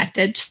I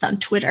connected just on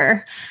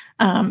Twitter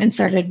and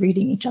started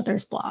reading each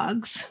other's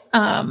blogs.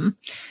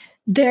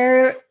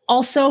 There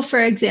also, for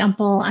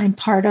example, I'm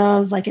part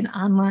of like an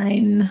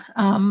online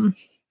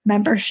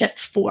membership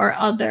for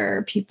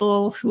other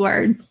people who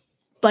are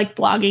like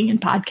blogging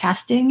and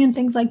podcasting and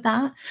things like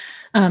that.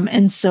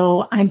 And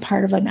so I'm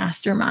part of a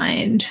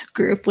mastermind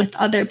group with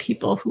other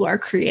people who are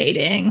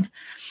creating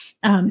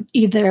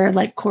either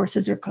like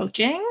courses or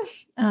coaching.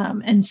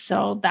 And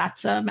so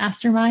that's a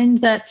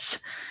mastermind that's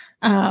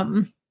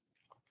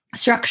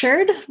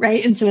structured,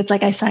 right? And so it's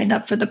like I signed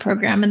up for the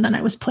program and then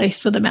I was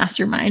placed with a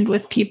mastermind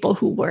with people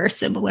who were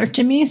similar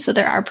to me. So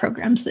there are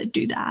programs that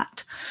do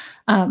that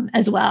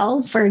as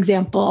well. For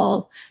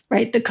example,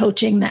 right, the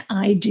coaching that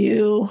I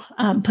do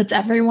puts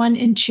everyone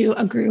into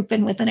a group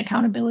and with an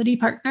accountability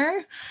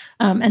partner.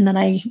 And then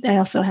I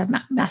also have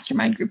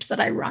mastermind groups that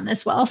I run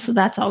as well. So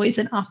that's always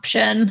an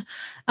option,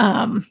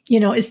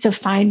 is to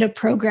find a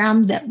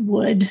program that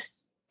would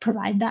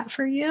provide that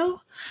for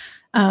you.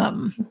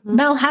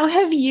 Mel,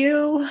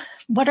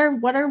 what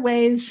are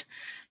ways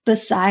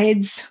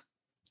besides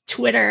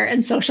Twitter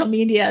and social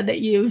media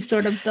that you've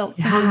sort of built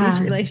some of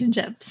these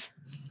relationships?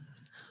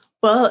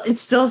 Well,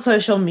 it's still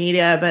social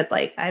media, but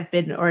like I've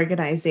been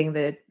organizing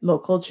the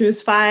local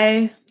Choose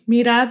Fi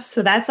meetups.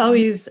 So that's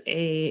always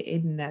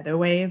another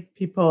way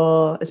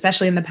people,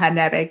 especially in the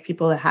pandemic,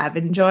 people have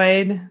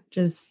enjoyed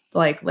just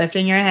like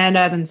lifting your hand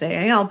up and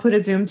saying, hey, I'll put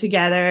a Zoom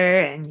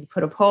together, and you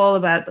put a poll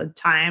about the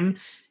time.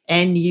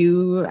 And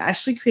you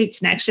actually create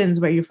connections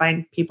where you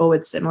find people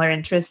with similar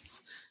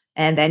interests.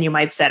 And then you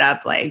might set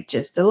up like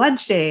just a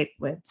lunch date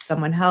with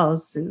someone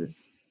else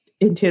who's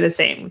into the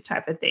same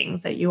type of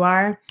things that you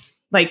are.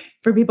 Like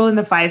for people in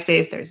the FI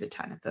space, there's a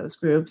ton of those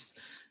groups.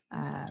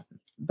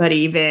 But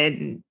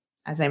even,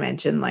 as I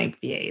mentioned, like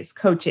VAs,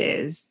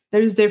 coaches,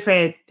 there's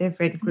different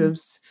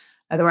groups.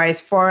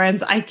 Otherwise,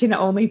 forums, I can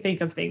only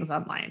think of things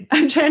online.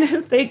 I'm trying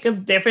to think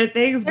of different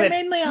things. They're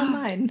mainly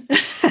online.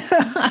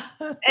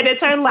 And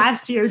it's our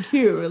last year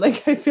too.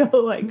 Like I feel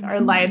like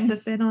our lives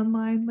have been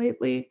online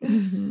lately.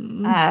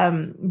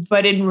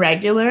 But in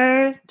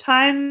regular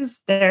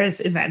times,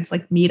 there's events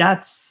like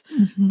meetups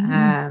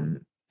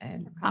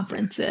and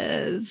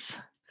conferences.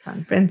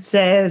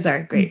 Conferences are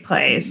a great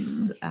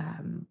place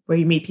where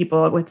you meet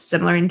people with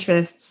similar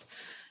interests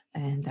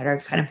and that are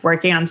kind of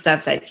working on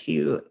stuff that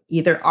you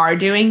either are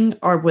doing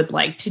or would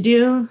like to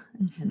do.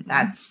 And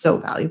that's so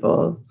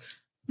valuable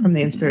from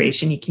the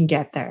inspiration you can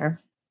get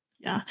there.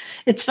 Yeah.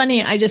 It's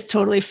funny. I just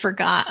totally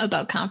forgot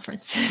about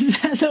conferences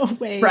as a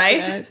way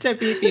to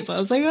meet people. I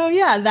was like, oh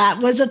yeah, that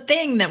was a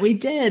thing that we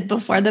did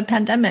before the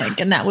pandemic.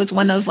 And that was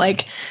one of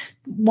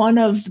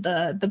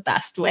the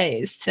best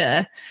ways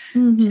to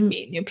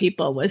meet new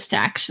people was to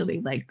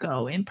actually like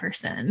go in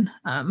person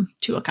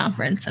to a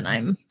conference. And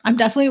I'm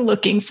definitely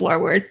looking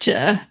forward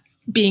to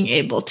being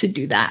able to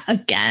do that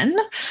again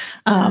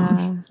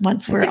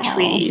once we're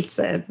retreats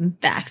all and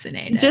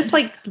vaccinated. Just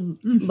like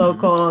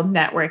local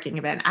networking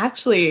event.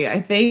 Actually, I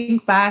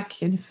think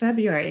back in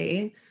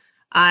February,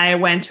 I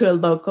went to a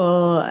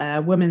local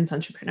women's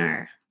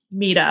entrepreneur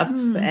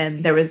meetup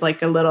and there was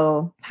like a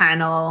little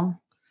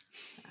panel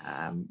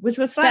which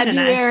was fun.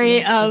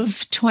 February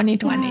of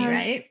 2020,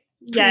 right?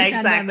 Yeah,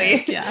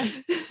 exactly. Yeah.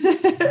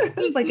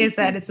 Like I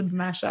said, it's a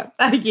mashup.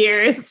 That year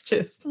is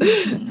just.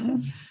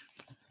 Mhm.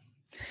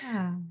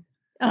 Yeah.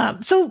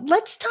 So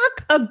let's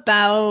talk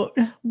about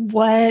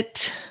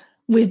what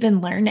we've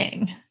been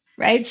learning,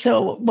 right?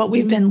 So what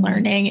we've been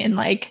learning in,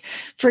 like,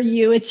 for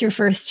you, it's your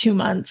first 2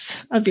 months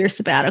of your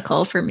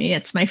sabbatical. For me,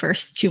 it's my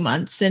first 2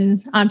 months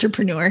in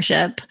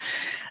entrepreneurship.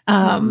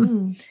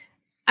 The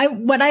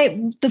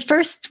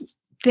first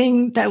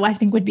thing that I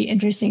think would be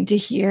interesting to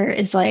hear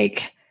is,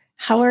 like,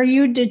 how are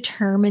you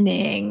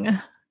determining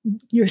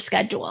your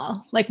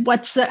schedule? Like,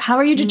 how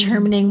are you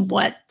determining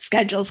what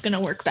schedule is going to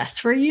work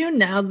best for you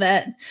now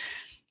that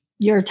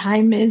your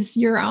time is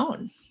your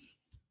own?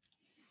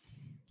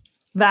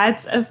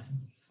 That's a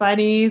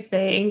funny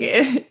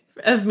thing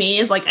of me,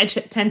 is like, I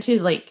tend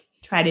to like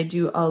try to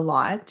do a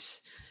lot,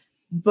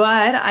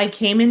 but I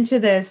came into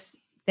this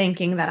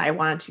thinking that I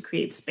wanted to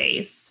create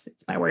space.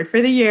 It's my word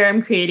for the year.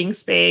 I'm creating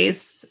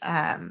space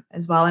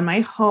as well in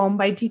my home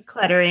by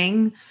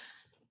decluttering.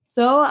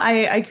 So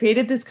I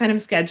created this kind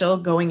of schedule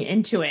going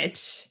into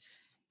it.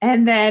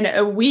 And then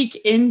a week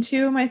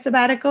into my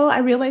sabbatical, I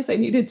realized I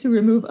needed to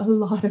remove a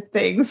lot of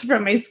things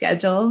from my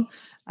schedule.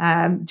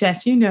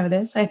 Jess, you know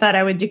this. I thought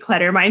I would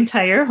declutter my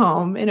entire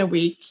home in a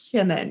week.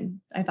 And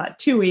then I thought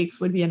 2 weeks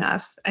would be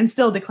enough. I'm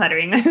still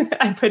decluttering.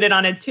 I put it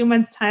on a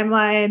 2-month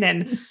timeline,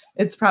 and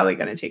it's probably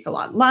going to take a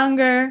lot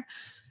longer.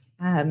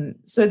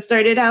 So it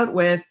started out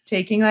with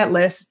taking that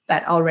list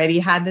that already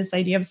had this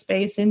idea of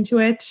space into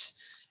it,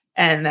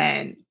 and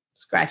then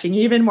scratching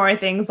even more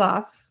things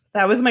off.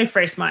 That was my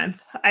first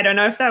month. I don't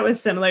know if that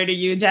was similar to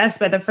you, Jess,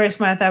 but the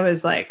first month I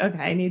was like, okay,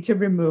 I need to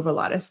remove a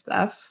lot of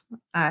stuff.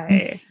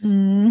 I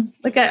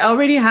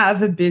already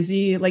have a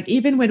busy, like,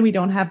 even when we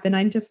don't have the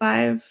 9 to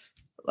 5,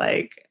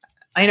 like,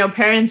 I know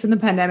parents in the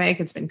pandemic,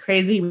 it's been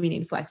crazy. We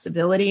need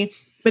flexibility,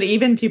 but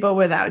even people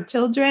without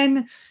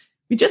children,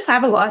 we just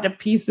have a lot of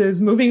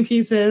moving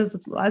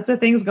pieces, lots of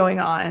things going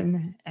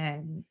on.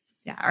 And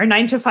yeah, our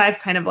 9 to 5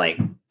 kind of like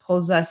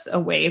pulls us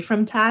away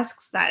from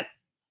tasks that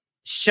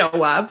show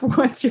up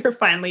once you're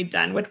finally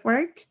done with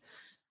work.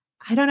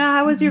 I don't know.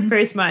 How was your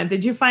first month?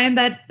 Did you find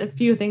that a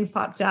few things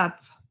popped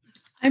up?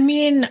 I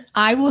mean,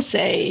 I will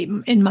say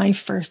in my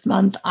first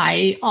month,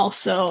 I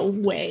also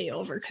way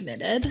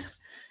overcommitted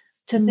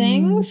to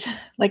things.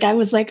 Like, I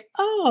was like,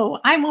 oh,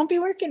 I won't be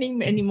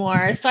working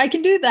anymore, so I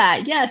can do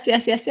that. Yes,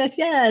 yes, yes, yes,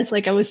 yes.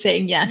 Like, I was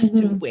saying yes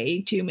to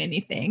way too many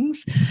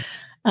things.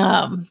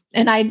 And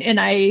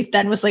I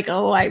then was like,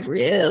 oh, I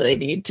really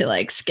need to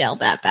like scale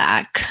that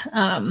back.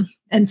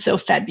 And so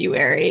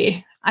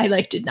February, I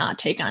like did not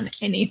take on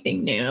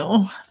anything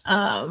new.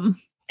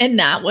 And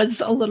that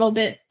was a little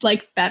bit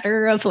like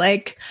better of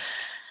like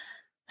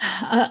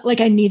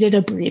I needed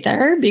a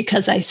breather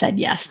because I said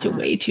yes to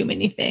way too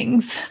many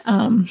things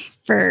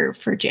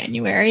for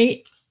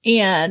January.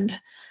 And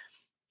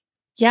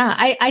yeah,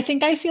 I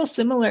think I feel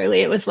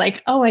similarly. It was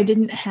like, oh, I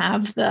didn't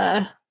have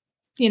the,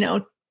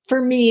 for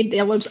me,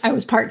 I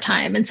was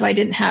part-time. And so I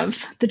didn't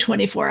have the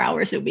 24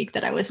 hours a week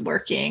that I was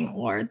working,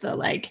 or the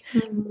like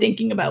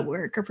thinking about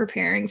work or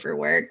preparing for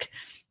work.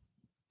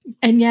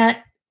 And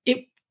yet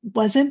it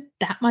wasn't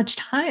that much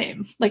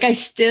time. Like, I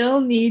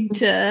still need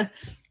to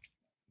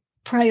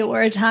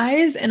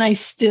prioritize, and I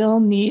still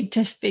need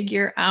to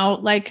figure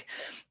out like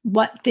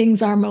what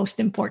things are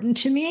most important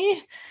to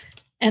me.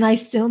 And I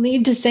still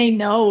need to say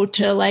no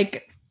to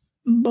like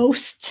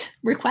most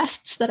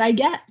requests that I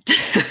get,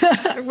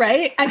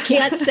 right? I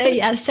can't say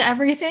yes to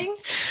everything,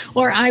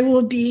 or I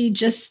will be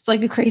just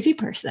like a crazy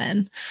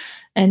person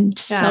and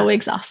so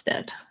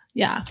exhausted.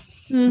 Yeah.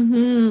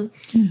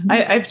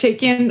 I've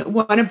taken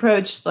one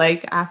approach,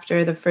 like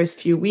after the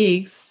first few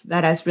weeks,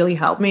 that has really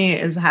helped me,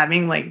 is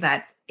having like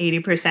that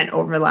 80%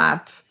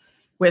 overlap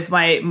with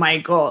my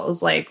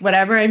goals. Like,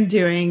 whatever I'm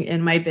doing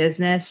in my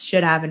business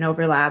should have an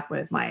overlap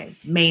with my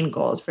main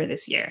goals for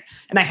this year.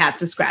 And I had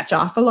to scratch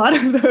off a lot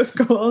of those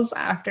goals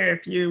after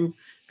a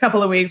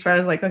couple of weeks where I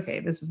was like,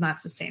 okay, this is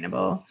not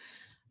sustainable.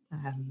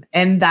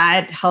 And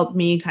that helped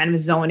me kind of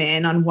zone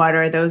in on what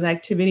are those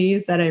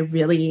activities that I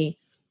really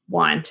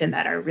want and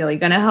that are really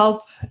going to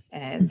help.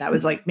 And that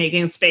was like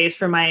making space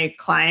for my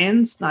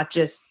clients, not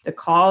just the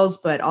calls,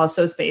 but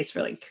also space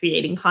for like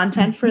creating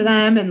content for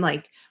them, and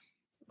like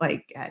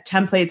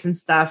templates and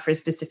stuff for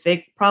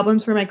specific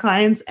problems for my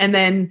clients. And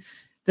then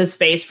the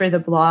space for the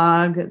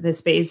blog, the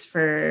space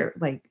for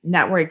like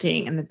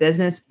networking and the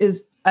business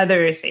is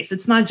other space.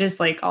 It's not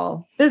just like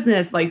all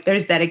business, like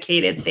there's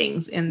dedicated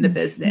things in the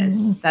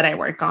business that I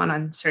work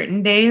on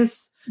certain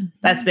days.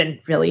 That's been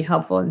really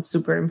helpful and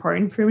super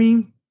important for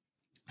me.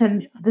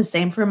 And the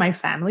same for my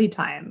family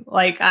time.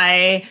 Like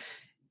I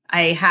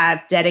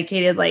have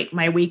dedicated like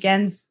my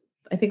weekends.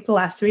 I think the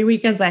last 3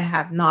 weekends I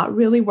have not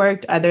really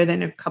worked other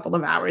than a couple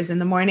of hours in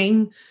the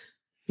morning,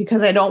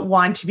 because I don't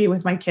want to be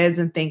with my kids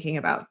and thinking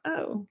about,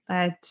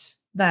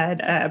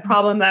 that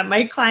problem that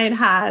my client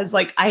has.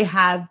 Like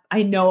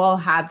I know I'll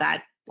have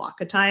that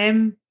block of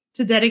time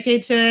to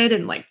dedicate to it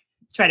and like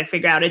try to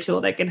figure out a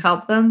tool that can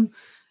help them.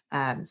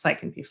 So I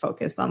can be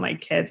focused on my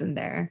kids and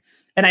their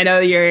And I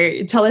know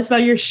tell us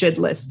about your should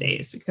list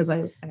days because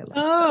I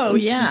love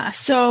those. Yeah.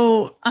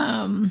 So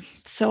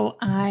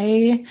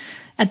I,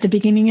 at the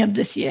beginning of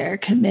this year,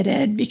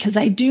 committed because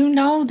I do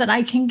know that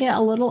I can get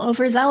a little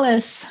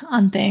overzealous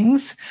on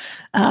things,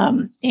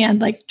 and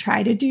like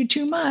try to do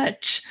too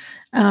much.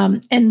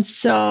 And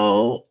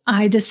so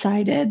I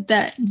decided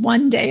that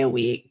one day a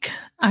week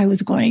I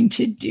was going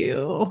to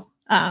do,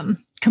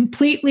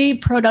 completely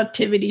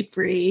productivity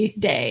free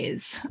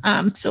days.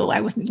 So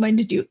I wasn't going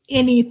to do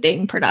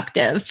anything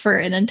productive for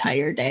an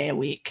entire day a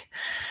week.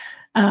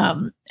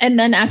 And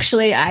then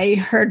actually I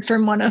heard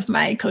from one of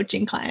my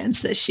coaching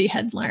clients that she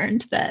had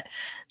learned that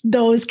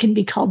those can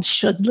be called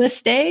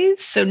shouldless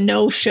days. So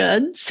no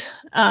shoulds,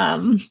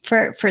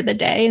 for the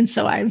day. And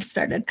so I've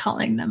started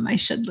calling them my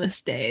shouldless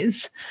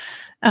days.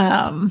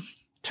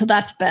 So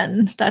that's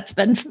been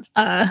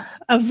a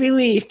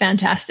really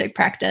fantastic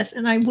practice.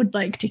 And I would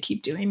like to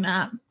keep doing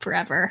that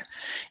forever.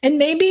 And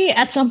maybe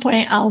at some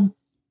point I'll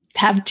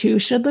have 2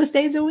 shouldless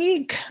days a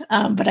week.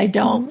 But I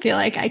don't feel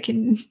like I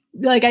can,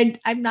 like,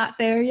 I'm not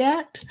there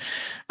yet.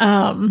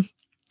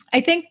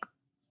 I think,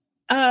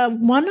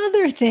 one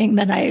other thing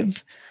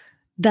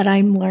that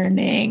I'm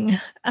learning,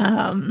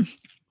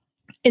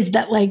 is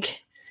that like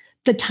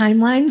the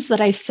timelines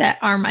that I set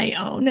are my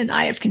own and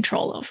I have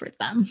control over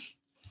them.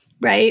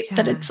 Right. Yeah.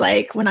 That it's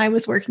like when I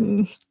was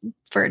working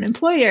for an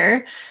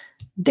employer,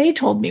 they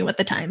told me what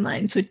the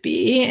timelines would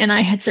be and I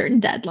had certain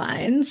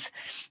deadlines.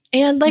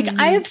 And like,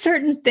 I have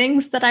certain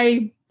things that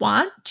I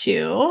want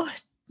to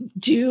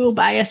do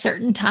by a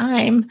certain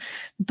time,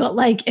 but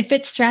like, if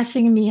it's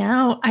stressing me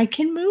out, I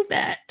can move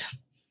it.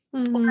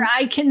 Or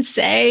I can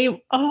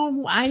say,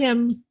 oh, I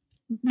am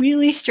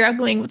really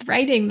struggling with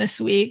writing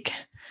this week.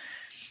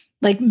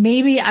 Like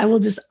maybe I will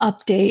just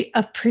update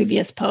a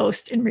previous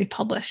post and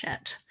republish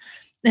it.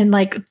 And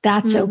like,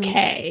 that's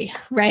okay.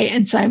 Right.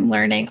 And so I'm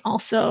learning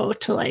also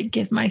to like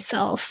give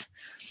myself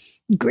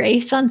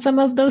grace on some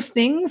of those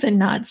things and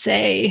not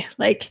say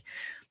like,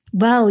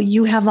 well,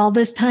 you have all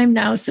this time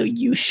now, so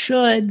you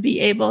should be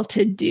able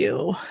to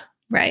do,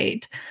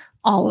 right,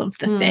 all of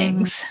the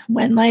things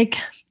when like,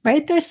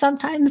 right, there's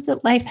sometimes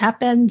that life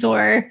happens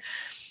or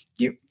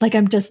you're like,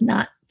 I'm just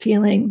not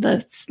feeling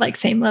the like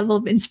same level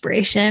of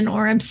inspiration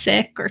or I'm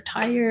sick or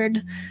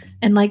tired.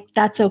 And like,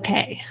 that's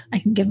okay. I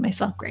can give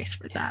myself grace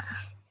for that.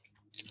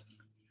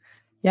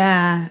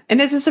 Yeah.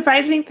 And it's a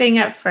surprising thing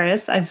at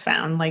first. I've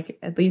found like,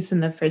 at least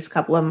in the first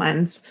couple of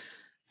months,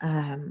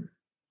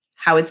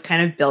 how it's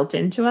kind of built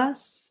into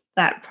us,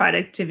 that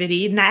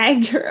productivity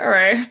nag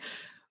or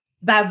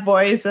that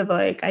voice of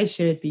like, I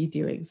should be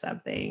doing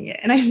something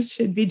and I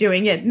should be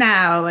doing it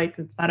now. Like,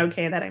 it's not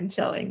okay that I'm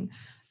chilling.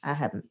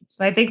 So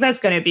I think that's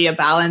going to be a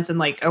balance and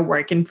like a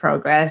work in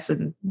progress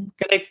and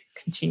going to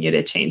continue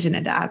to change and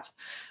adapt.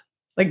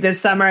 Like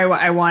this summer,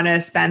 I want to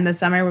spend the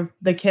summer with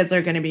the kids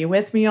are going to be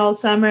with me all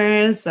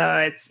summer.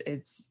 So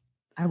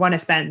I want to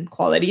spend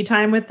quality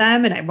time with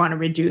them and I want to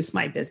reduce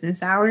my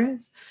business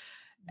hours.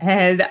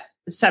 And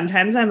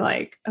sometimes I'm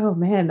like, oh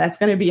man, that's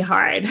going to be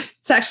hard.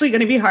 It's actually going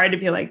to be hard to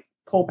be like,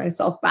 pull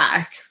myself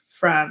back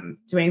from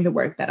doing the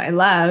work that I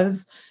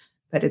love,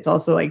 but it's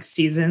also like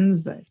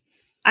seasons, but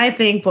I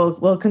think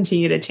we'll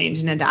continue to change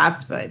and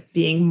adapt, but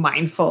being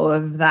mindful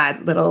of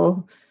that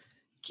little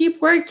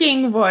keep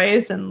working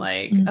voice and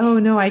like, oh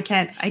no, I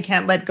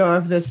can't let go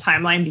of this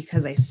timeline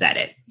because I said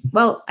it.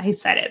 Well, I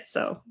said it,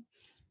 so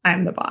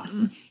I'm the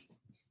boss.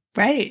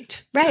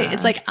 Right.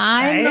 It's like,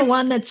 I'm the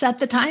one that set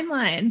the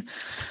timeline.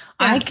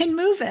 Yeah. I can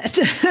move it.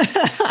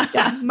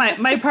 Yeah.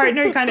 My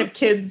partner kind of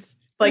kids,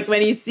 like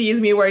when he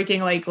sees me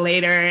working like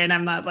later and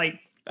I'm not like,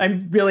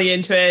 I'm really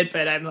into it,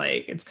 but I'm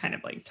like, it's kind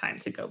of like time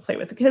to go play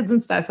with the kids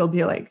and stuff. He'll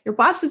be like, your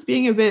boss is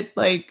being a bit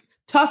like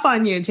tough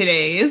on you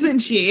today, isn't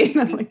she?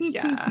 And I'm like,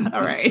 yeah,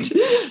 all right.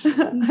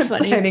 I'm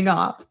signing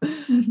off.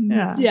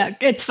 Yeah. Yeah.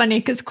 It's funny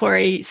because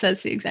Corey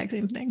says the exact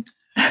same thing.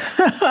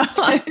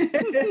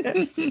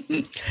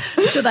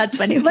 So that's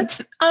funny.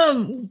 Let's,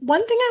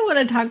 one thing I want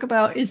to talk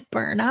about is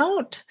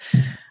burnout.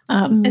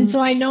 And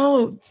so I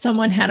know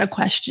someone had a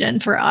question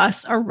for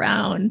us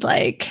around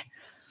like,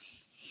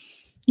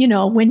 you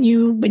know, when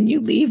you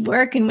leave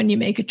work and when you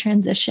make a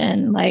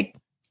transition, like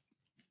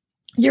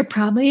you're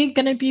probably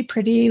going to be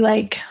pretty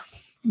like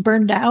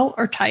burned out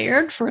or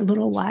tired for a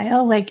little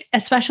while, like,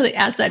 especially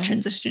as that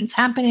transition's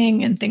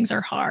happening and things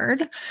are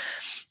hard.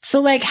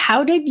 So like,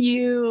 how did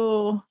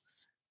you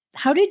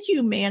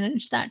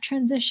manage that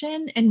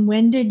transition? And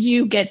when did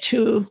you get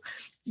to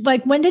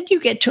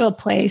a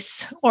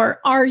place, or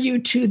are you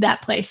to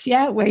that place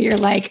yet where you're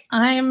like,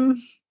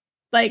 I'm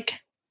like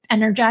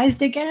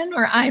energized again,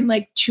 or I'm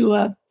like to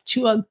a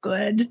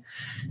good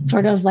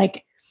sort of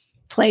like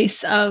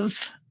place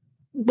of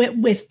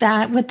with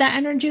that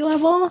energy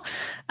level?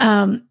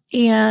 And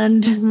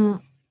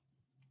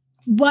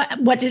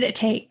what did it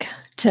take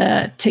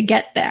to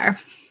get there?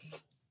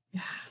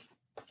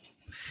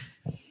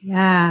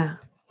 Yeah.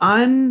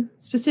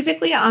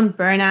 Specifically on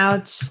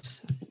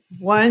burnout,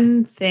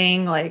 one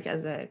thing, like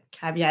as a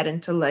caveat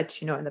and to let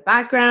you know in the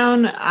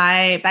background,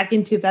 back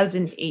in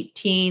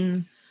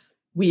 2018,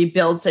 we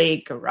built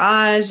a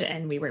garage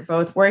and we were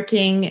both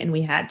working, and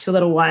we had two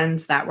little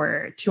ones that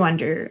were 2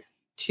 under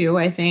 2,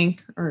 I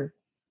think, or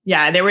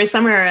yeah, they were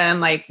somewhere around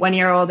like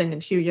 1-year-old and a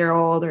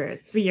 2-year-old, or a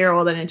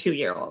 3-year-old and a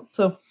 2-year-old.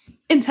 So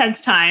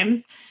intense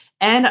times.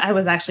 And I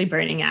was actually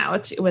burning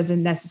out. It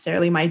wasn't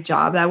necessarily my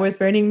job that was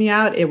burning me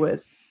out. It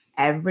was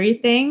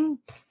everything.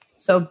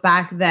 So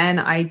back then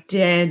I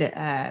did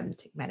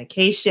take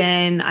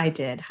medication. I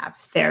did have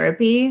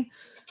therapy.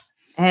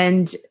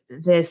 And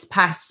this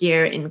past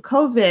year in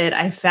COVID,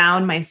 I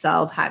found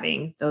myself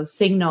having those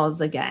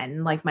signals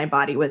again. Like my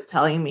body was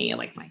telling me,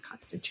 like my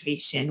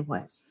concentration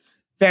was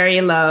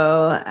very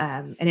low.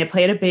 And it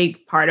played a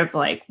big part of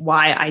like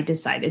why I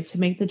decided to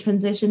make the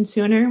transition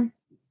sooner.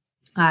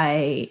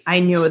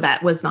 I knew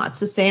that was not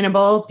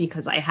sustainable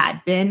because I had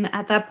been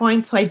at that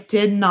point. So I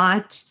did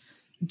not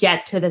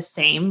get to the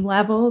same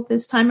level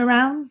this time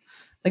around.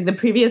 Like the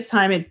previous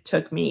time, it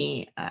took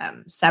me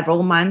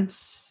several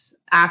months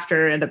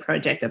after the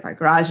project of our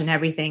garage and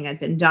everything had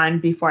been done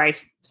before I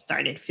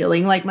started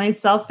feeling like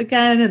myself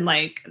again and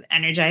like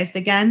energized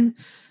again.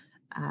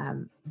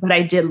 But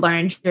I did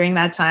learn during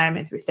that time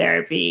and through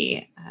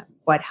therapy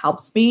what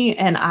helps me.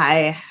 And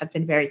I have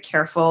been very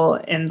careful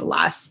in the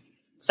last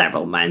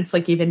several months,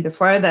 like even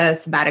before the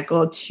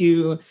sabbatical,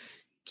 to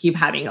keep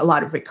having a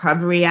lot of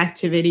recovery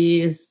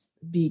activities,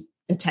 be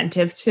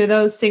attentive to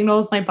those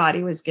signals my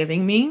body was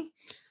giving me.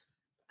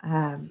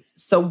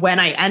 So when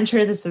I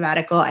entered the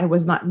sabbatical, I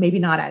was not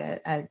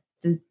at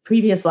the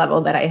previous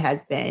level that I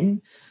had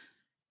been.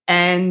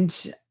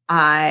 And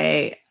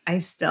I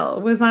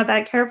still was not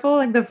that careful.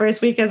 Like the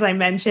first week, as I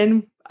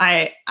mentioned,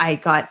 I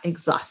got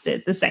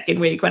exhausted. The second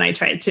week when I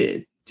tried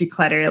to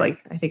declutter,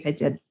 like I think I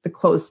did the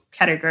clothes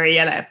category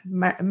at a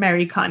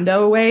Marie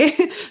Kondo way.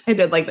 I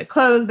did like the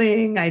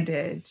clothing, I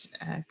did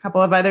a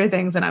couple of other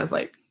things, and I was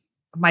like,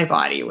 my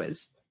body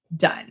was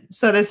done.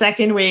 So the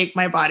second week,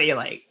 my body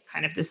like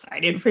kind of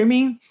decided for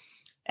me.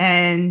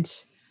 And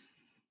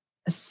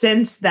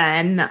since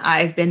then,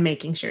 I've been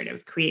making sure to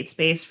create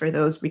space for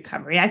those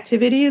recovery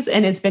activities.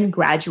 And it's been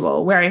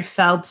gradual where I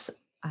felt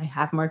I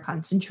have more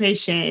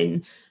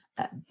concentration,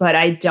 but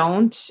I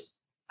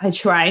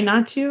try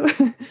not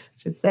to,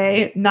 should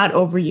say, not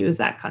overuse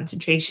that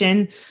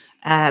concentration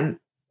and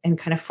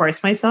kind of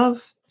force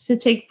myself to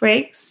take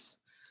breaks.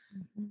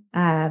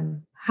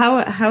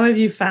 How have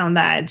you found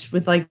that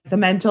with like the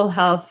mental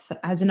health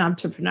as an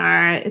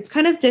entrepreneur? It's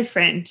kind of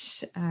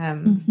different of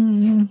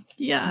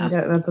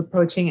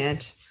approaching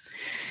it.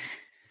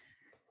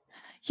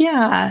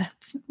 Yeah,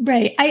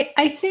 right.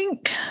 I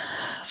think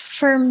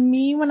for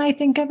me, when I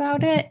think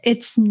about it,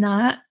 it's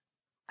not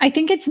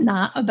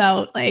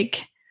about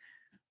like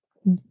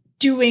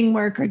doing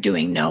work or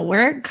doing no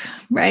work,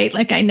 right?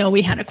 Like I know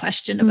we had a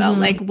question about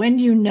like, when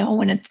do you know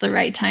when it's the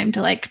right time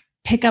to like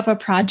pick up a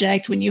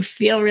project when you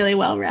feel really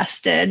well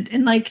rested?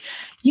 And like,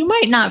 you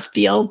might not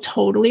feel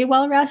totally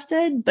well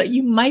rested, but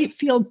you might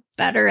feel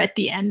better at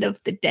the end of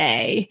the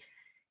day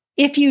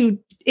if you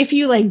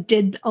like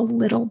did a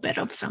little bit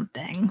of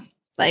something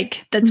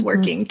like that's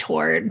working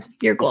toward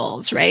your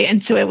goals, right?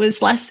 And so it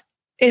was less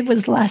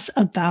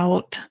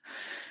about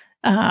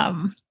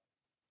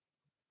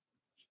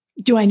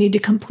do I need to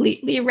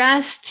completely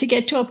rest to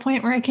get to a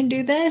point where I can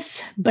do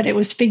this? But it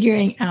was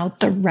figuring out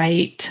the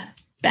right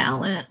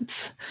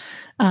balance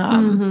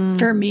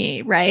for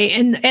me, right?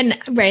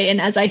 And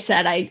as I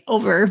said, I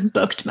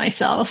overbooked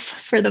myself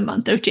for the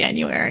month of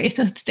January,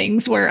 so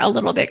things were a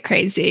little bit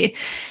crazy.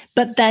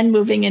 But then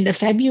moving into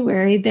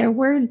February, there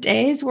were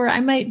days where I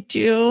might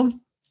do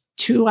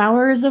 2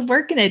 hours of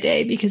work in a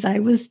day because I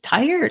was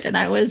tired and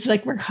I was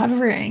like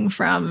recovering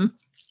from,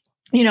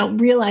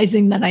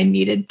 realizing that I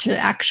needed to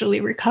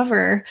actually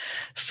recover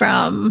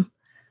from,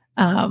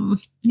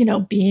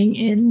 being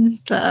in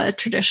the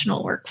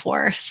traditional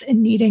workforce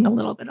and needing a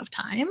little bit of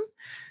time.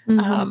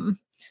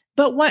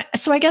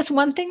 So I guess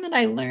one thing that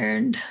I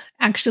learned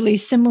actually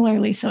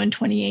similarly, so in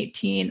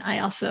 2018, I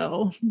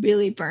also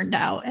really burned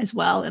out as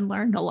well and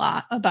learned a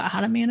lot about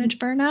how to manage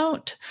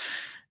burnout.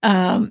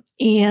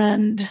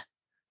 And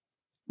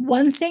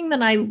one thing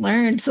that I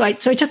learned, so I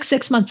took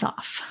 6 months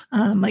off,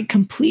 like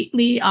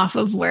completely off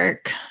of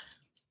work,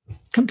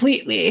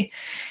 completely.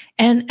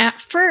 And at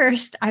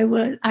first I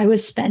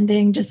was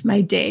spending just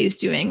my days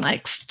doing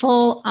like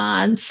full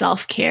on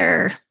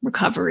self-care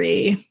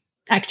recovery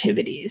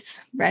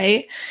activities,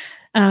 right?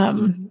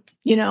 And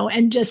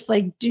just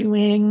like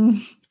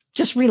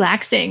just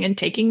relaxing and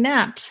taking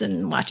naps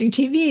and watching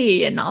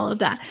TV and all of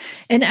that.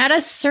 And at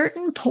a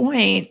certain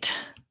point,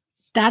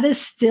 that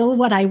is still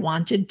what I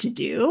wanted to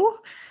do,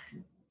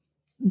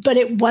 but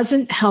it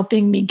wasn't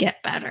helping me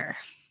get better.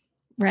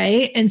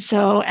 Right. And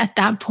so at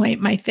that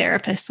point, my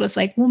therapist was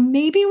like, well,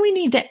 maybe we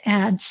need to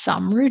add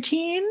some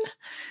routine,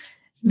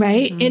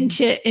 right,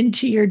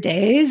 into your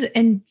days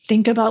and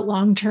think about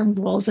long-term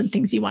goals and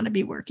things you want to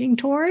be working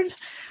toward.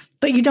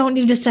 But you don't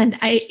need to spend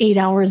 8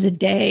 hours a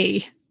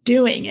day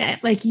doing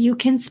it. Like you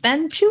can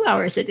spend 2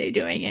 hours a day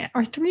doing it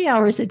or 3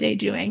 hours a day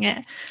doing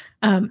it.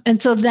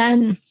 And so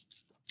then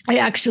I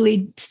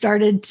actually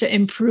started to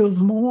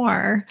improve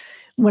more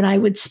when I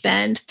would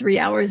spend 3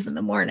 hours in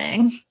the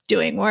morning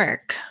doing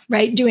work,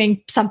 right?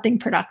 Doing something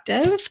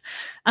productive.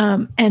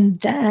 And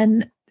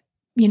then,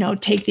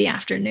 take the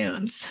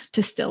afternoons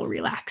to still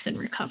relax and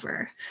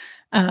recover.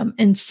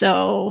 And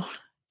so,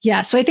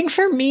 so I think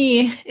for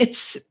me,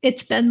 it's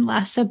been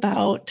less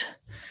about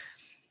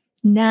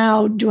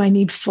now, do I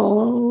need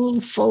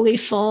fully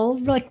full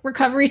like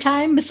recovery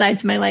time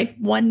besides my like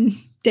 1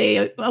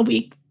 day a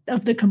week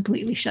of the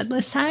completely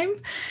shedless time,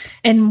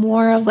 and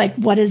more of like,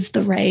 what is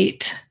the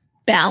right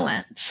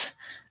balance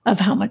of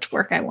how much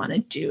work I want to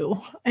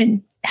do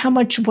and how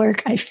much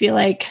work I feel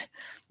like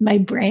my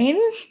brain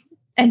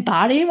and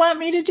body want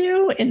me to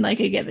do in like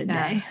a given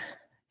day.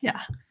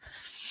 Yeah.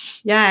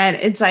 Yeah. And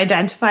it's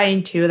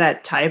identifying too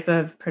that type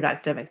of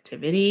productive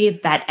activity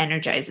that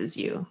energizes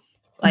you.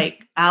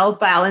 Like I'll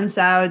balance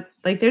out,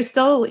 like there's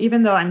still,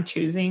 even though I'm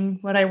choosing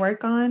what I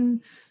work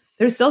on,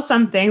 there's still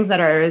some things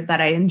that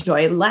I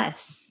enjoy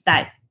less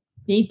that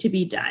need to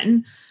be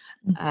done.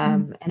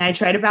 And I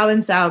try to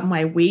balance out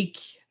my week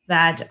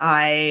that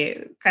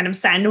I kind of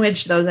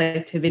sandwich those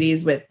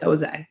activities with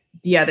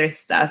the other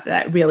stuff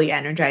that really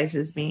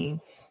energizes me.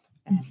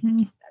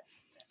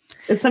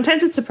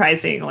 Sometimes it's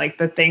surprising, like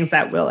the things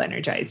that will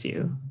energize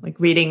you, like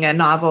reading a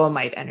novel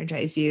might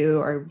energize you,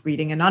 or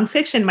reading a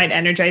nonfiction might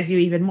energize you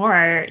even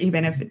more,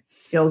 even if it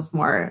feels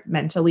more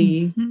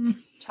mentally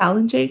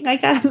challenging, I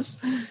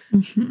guess.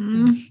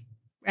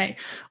 Right.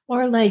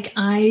 Or like,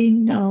 I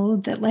know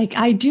that like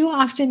I do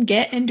often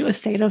get into a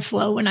state of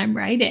flow when I'm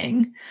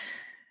writing,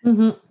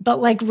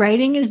 but like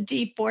writing is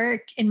deep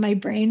work and my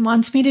brain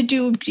wants me to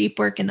do deep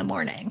work in the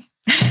morning.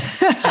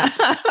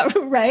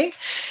 Right.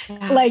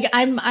 Yeah. Like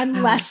I'm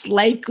less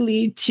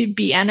likely to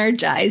be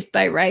energized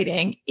by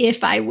writing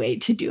if I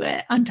wait to do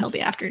it until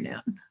the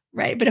afternoon.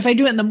 Right. But if I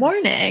do it in the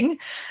morning,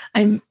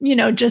 I'm,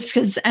 just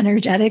because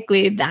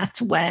energetically,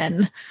 that's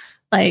when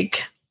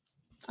like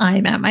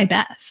I'm at my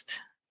best.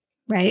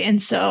 Right.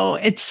 And so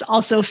it's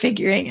also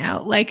figuring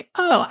out like,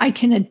 oh, I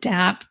can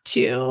adapt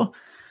to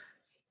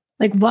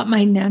like what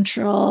my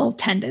natural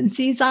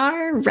tendencies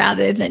are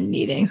rather than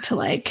needing to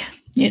like,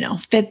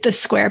 fit the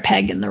square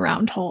peg in the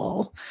round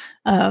hole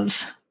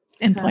of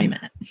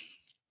employment.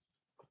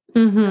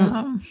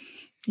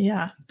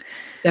 Yeah.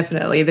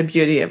 Definitely the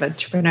beauty of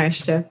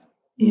entrepreneurship.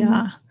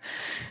 Yeah.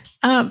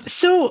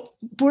 So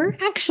we're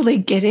actually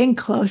getting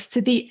close to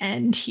the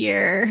end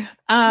here.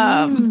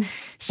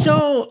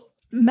 So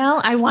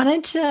Mel, I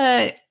wanted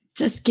to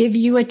just give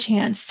you a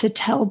chance to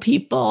tell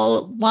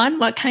people, one,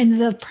 what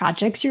kinds of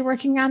projects you're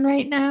working on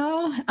right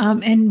now,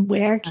 and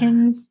where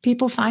can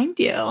people find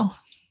you?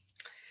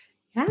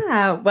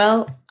 Yeah,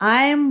 well,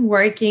 I'm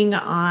working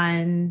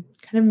on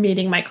kind of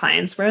meeting my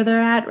clients where they're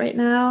at right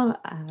now.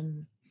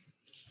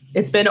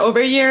 It's been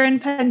over a year in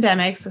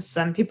pandemic, so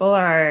some people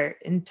are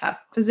in tough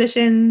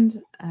positions,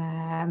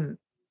 and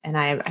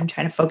I'm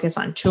trying to focus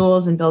on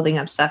tools and building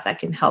up stuff that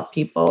can help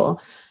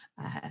people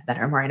that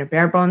are more in a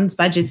bare bones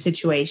budget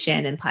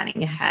situation and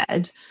planning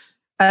ahead.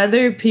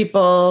 Other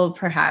people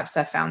perhaps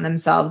have found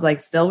themselves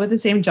like still with the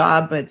same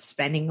job, but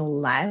spending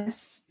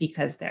less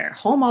because they're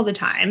home all the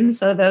time.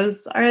 So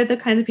those are the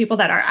kinds of people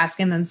that are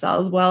asking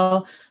themselves,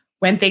 well,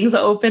 when things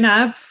open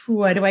up,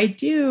 what do I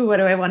do? What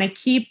do I want to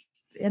keep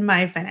in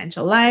my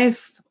financial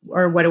life?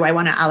 Or what do I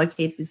want to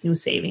allocate these new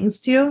savings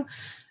to?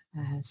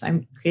 So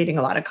I'm creating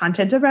a lot of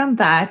content around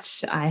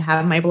that. I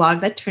have my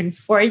blog that turned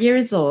 4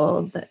 years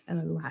old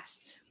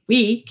last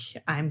week.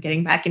 I'm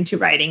getting back into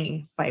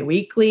writing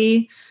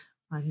bi-weekly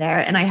on there.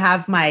 And I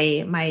have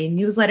my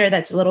newsletter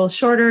that's a little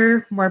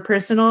shorter, more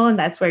personal. And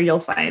that's where you'll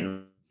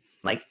find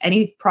like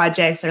any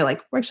projects or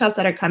like workshops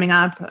that are coming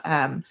up,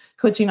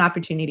 coaching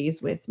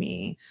opportunities with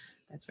me.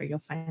 That's where you'll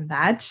find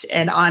that.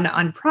 And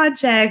on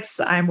projects,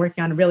 I'm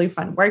working on a really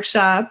fun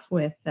workshop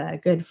with a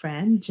good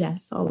friend,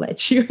 Jess. I'll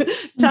let you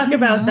talk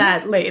about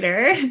that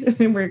later.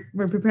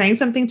 We're preparing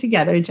something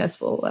together. Jess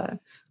will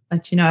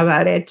let you know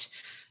about it.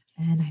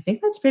 And I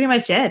think that's pretty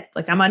much it.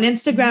 Like I'm on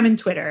Instagram and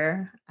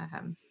Twitter,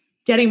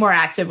 getting more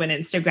active on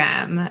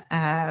Instagram,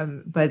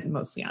 but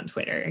mostly on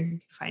Twitter. You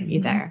can find me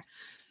there.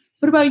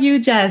 What about you,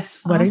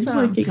 Jess? What are you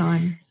working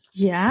on?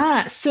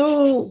 Yeah.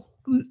 So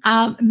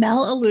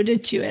Mel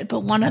alluded to it,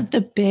 but one of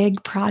the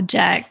big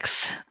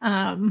projects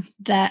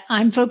that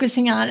I'm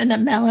focusing on and that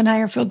Mel and I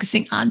are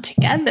focusing on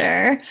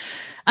together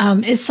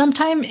is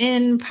sometime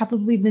in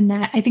probably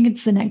I think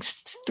it's the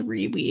next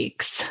 3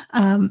 weeks.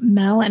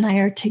 Mel and I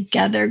are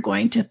together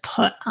going to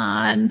put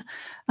on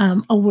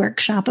a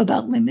workshop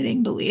about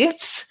limiting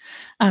beliefs.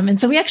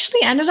 And so we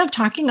actually ended up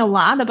talking a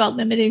lot about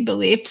limiting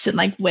beliefs and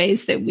like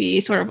ways that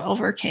we sort of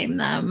overcame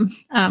them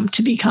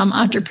to become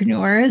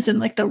entrepreneurs, and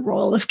like the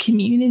role of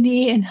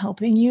community in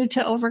helping you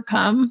to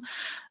overcome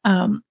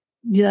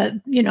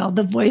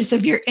the voice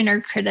of your inner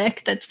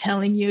critic that's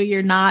telling you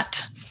you're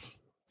not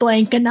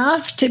blank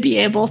enough to be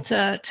able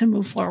to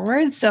move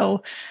forward.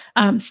 So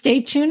stay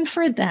tuned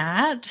for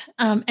that.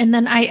 And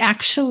then I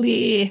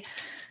actually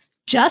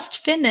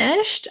just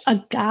finished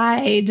a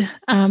guide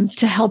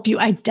to help you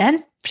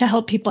to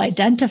help people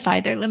identify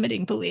their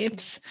limiting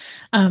beliefs.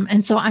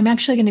 And so I'm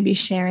actually going to be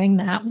sharing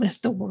that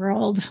with the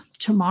world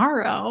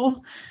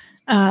tomorrow.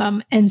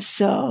 And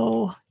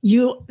so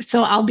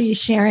I'll be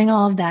sharing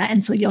all of that.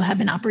 And so you'll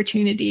have an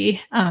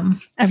opportunity.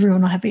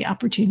 Everyone will have the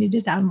opportunity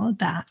to download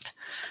that,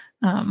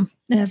 and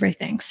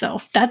everything.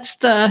 So that's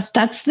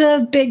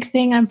the big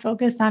thing I'm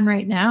focused on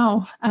right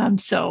now.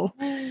 So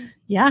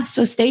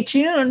stay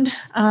tuned,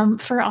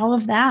 for all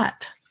of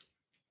that.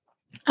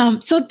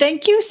 So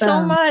thank you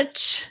so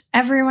much,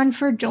 everyone,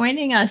 for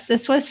joining us.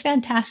 This was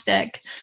fantastic.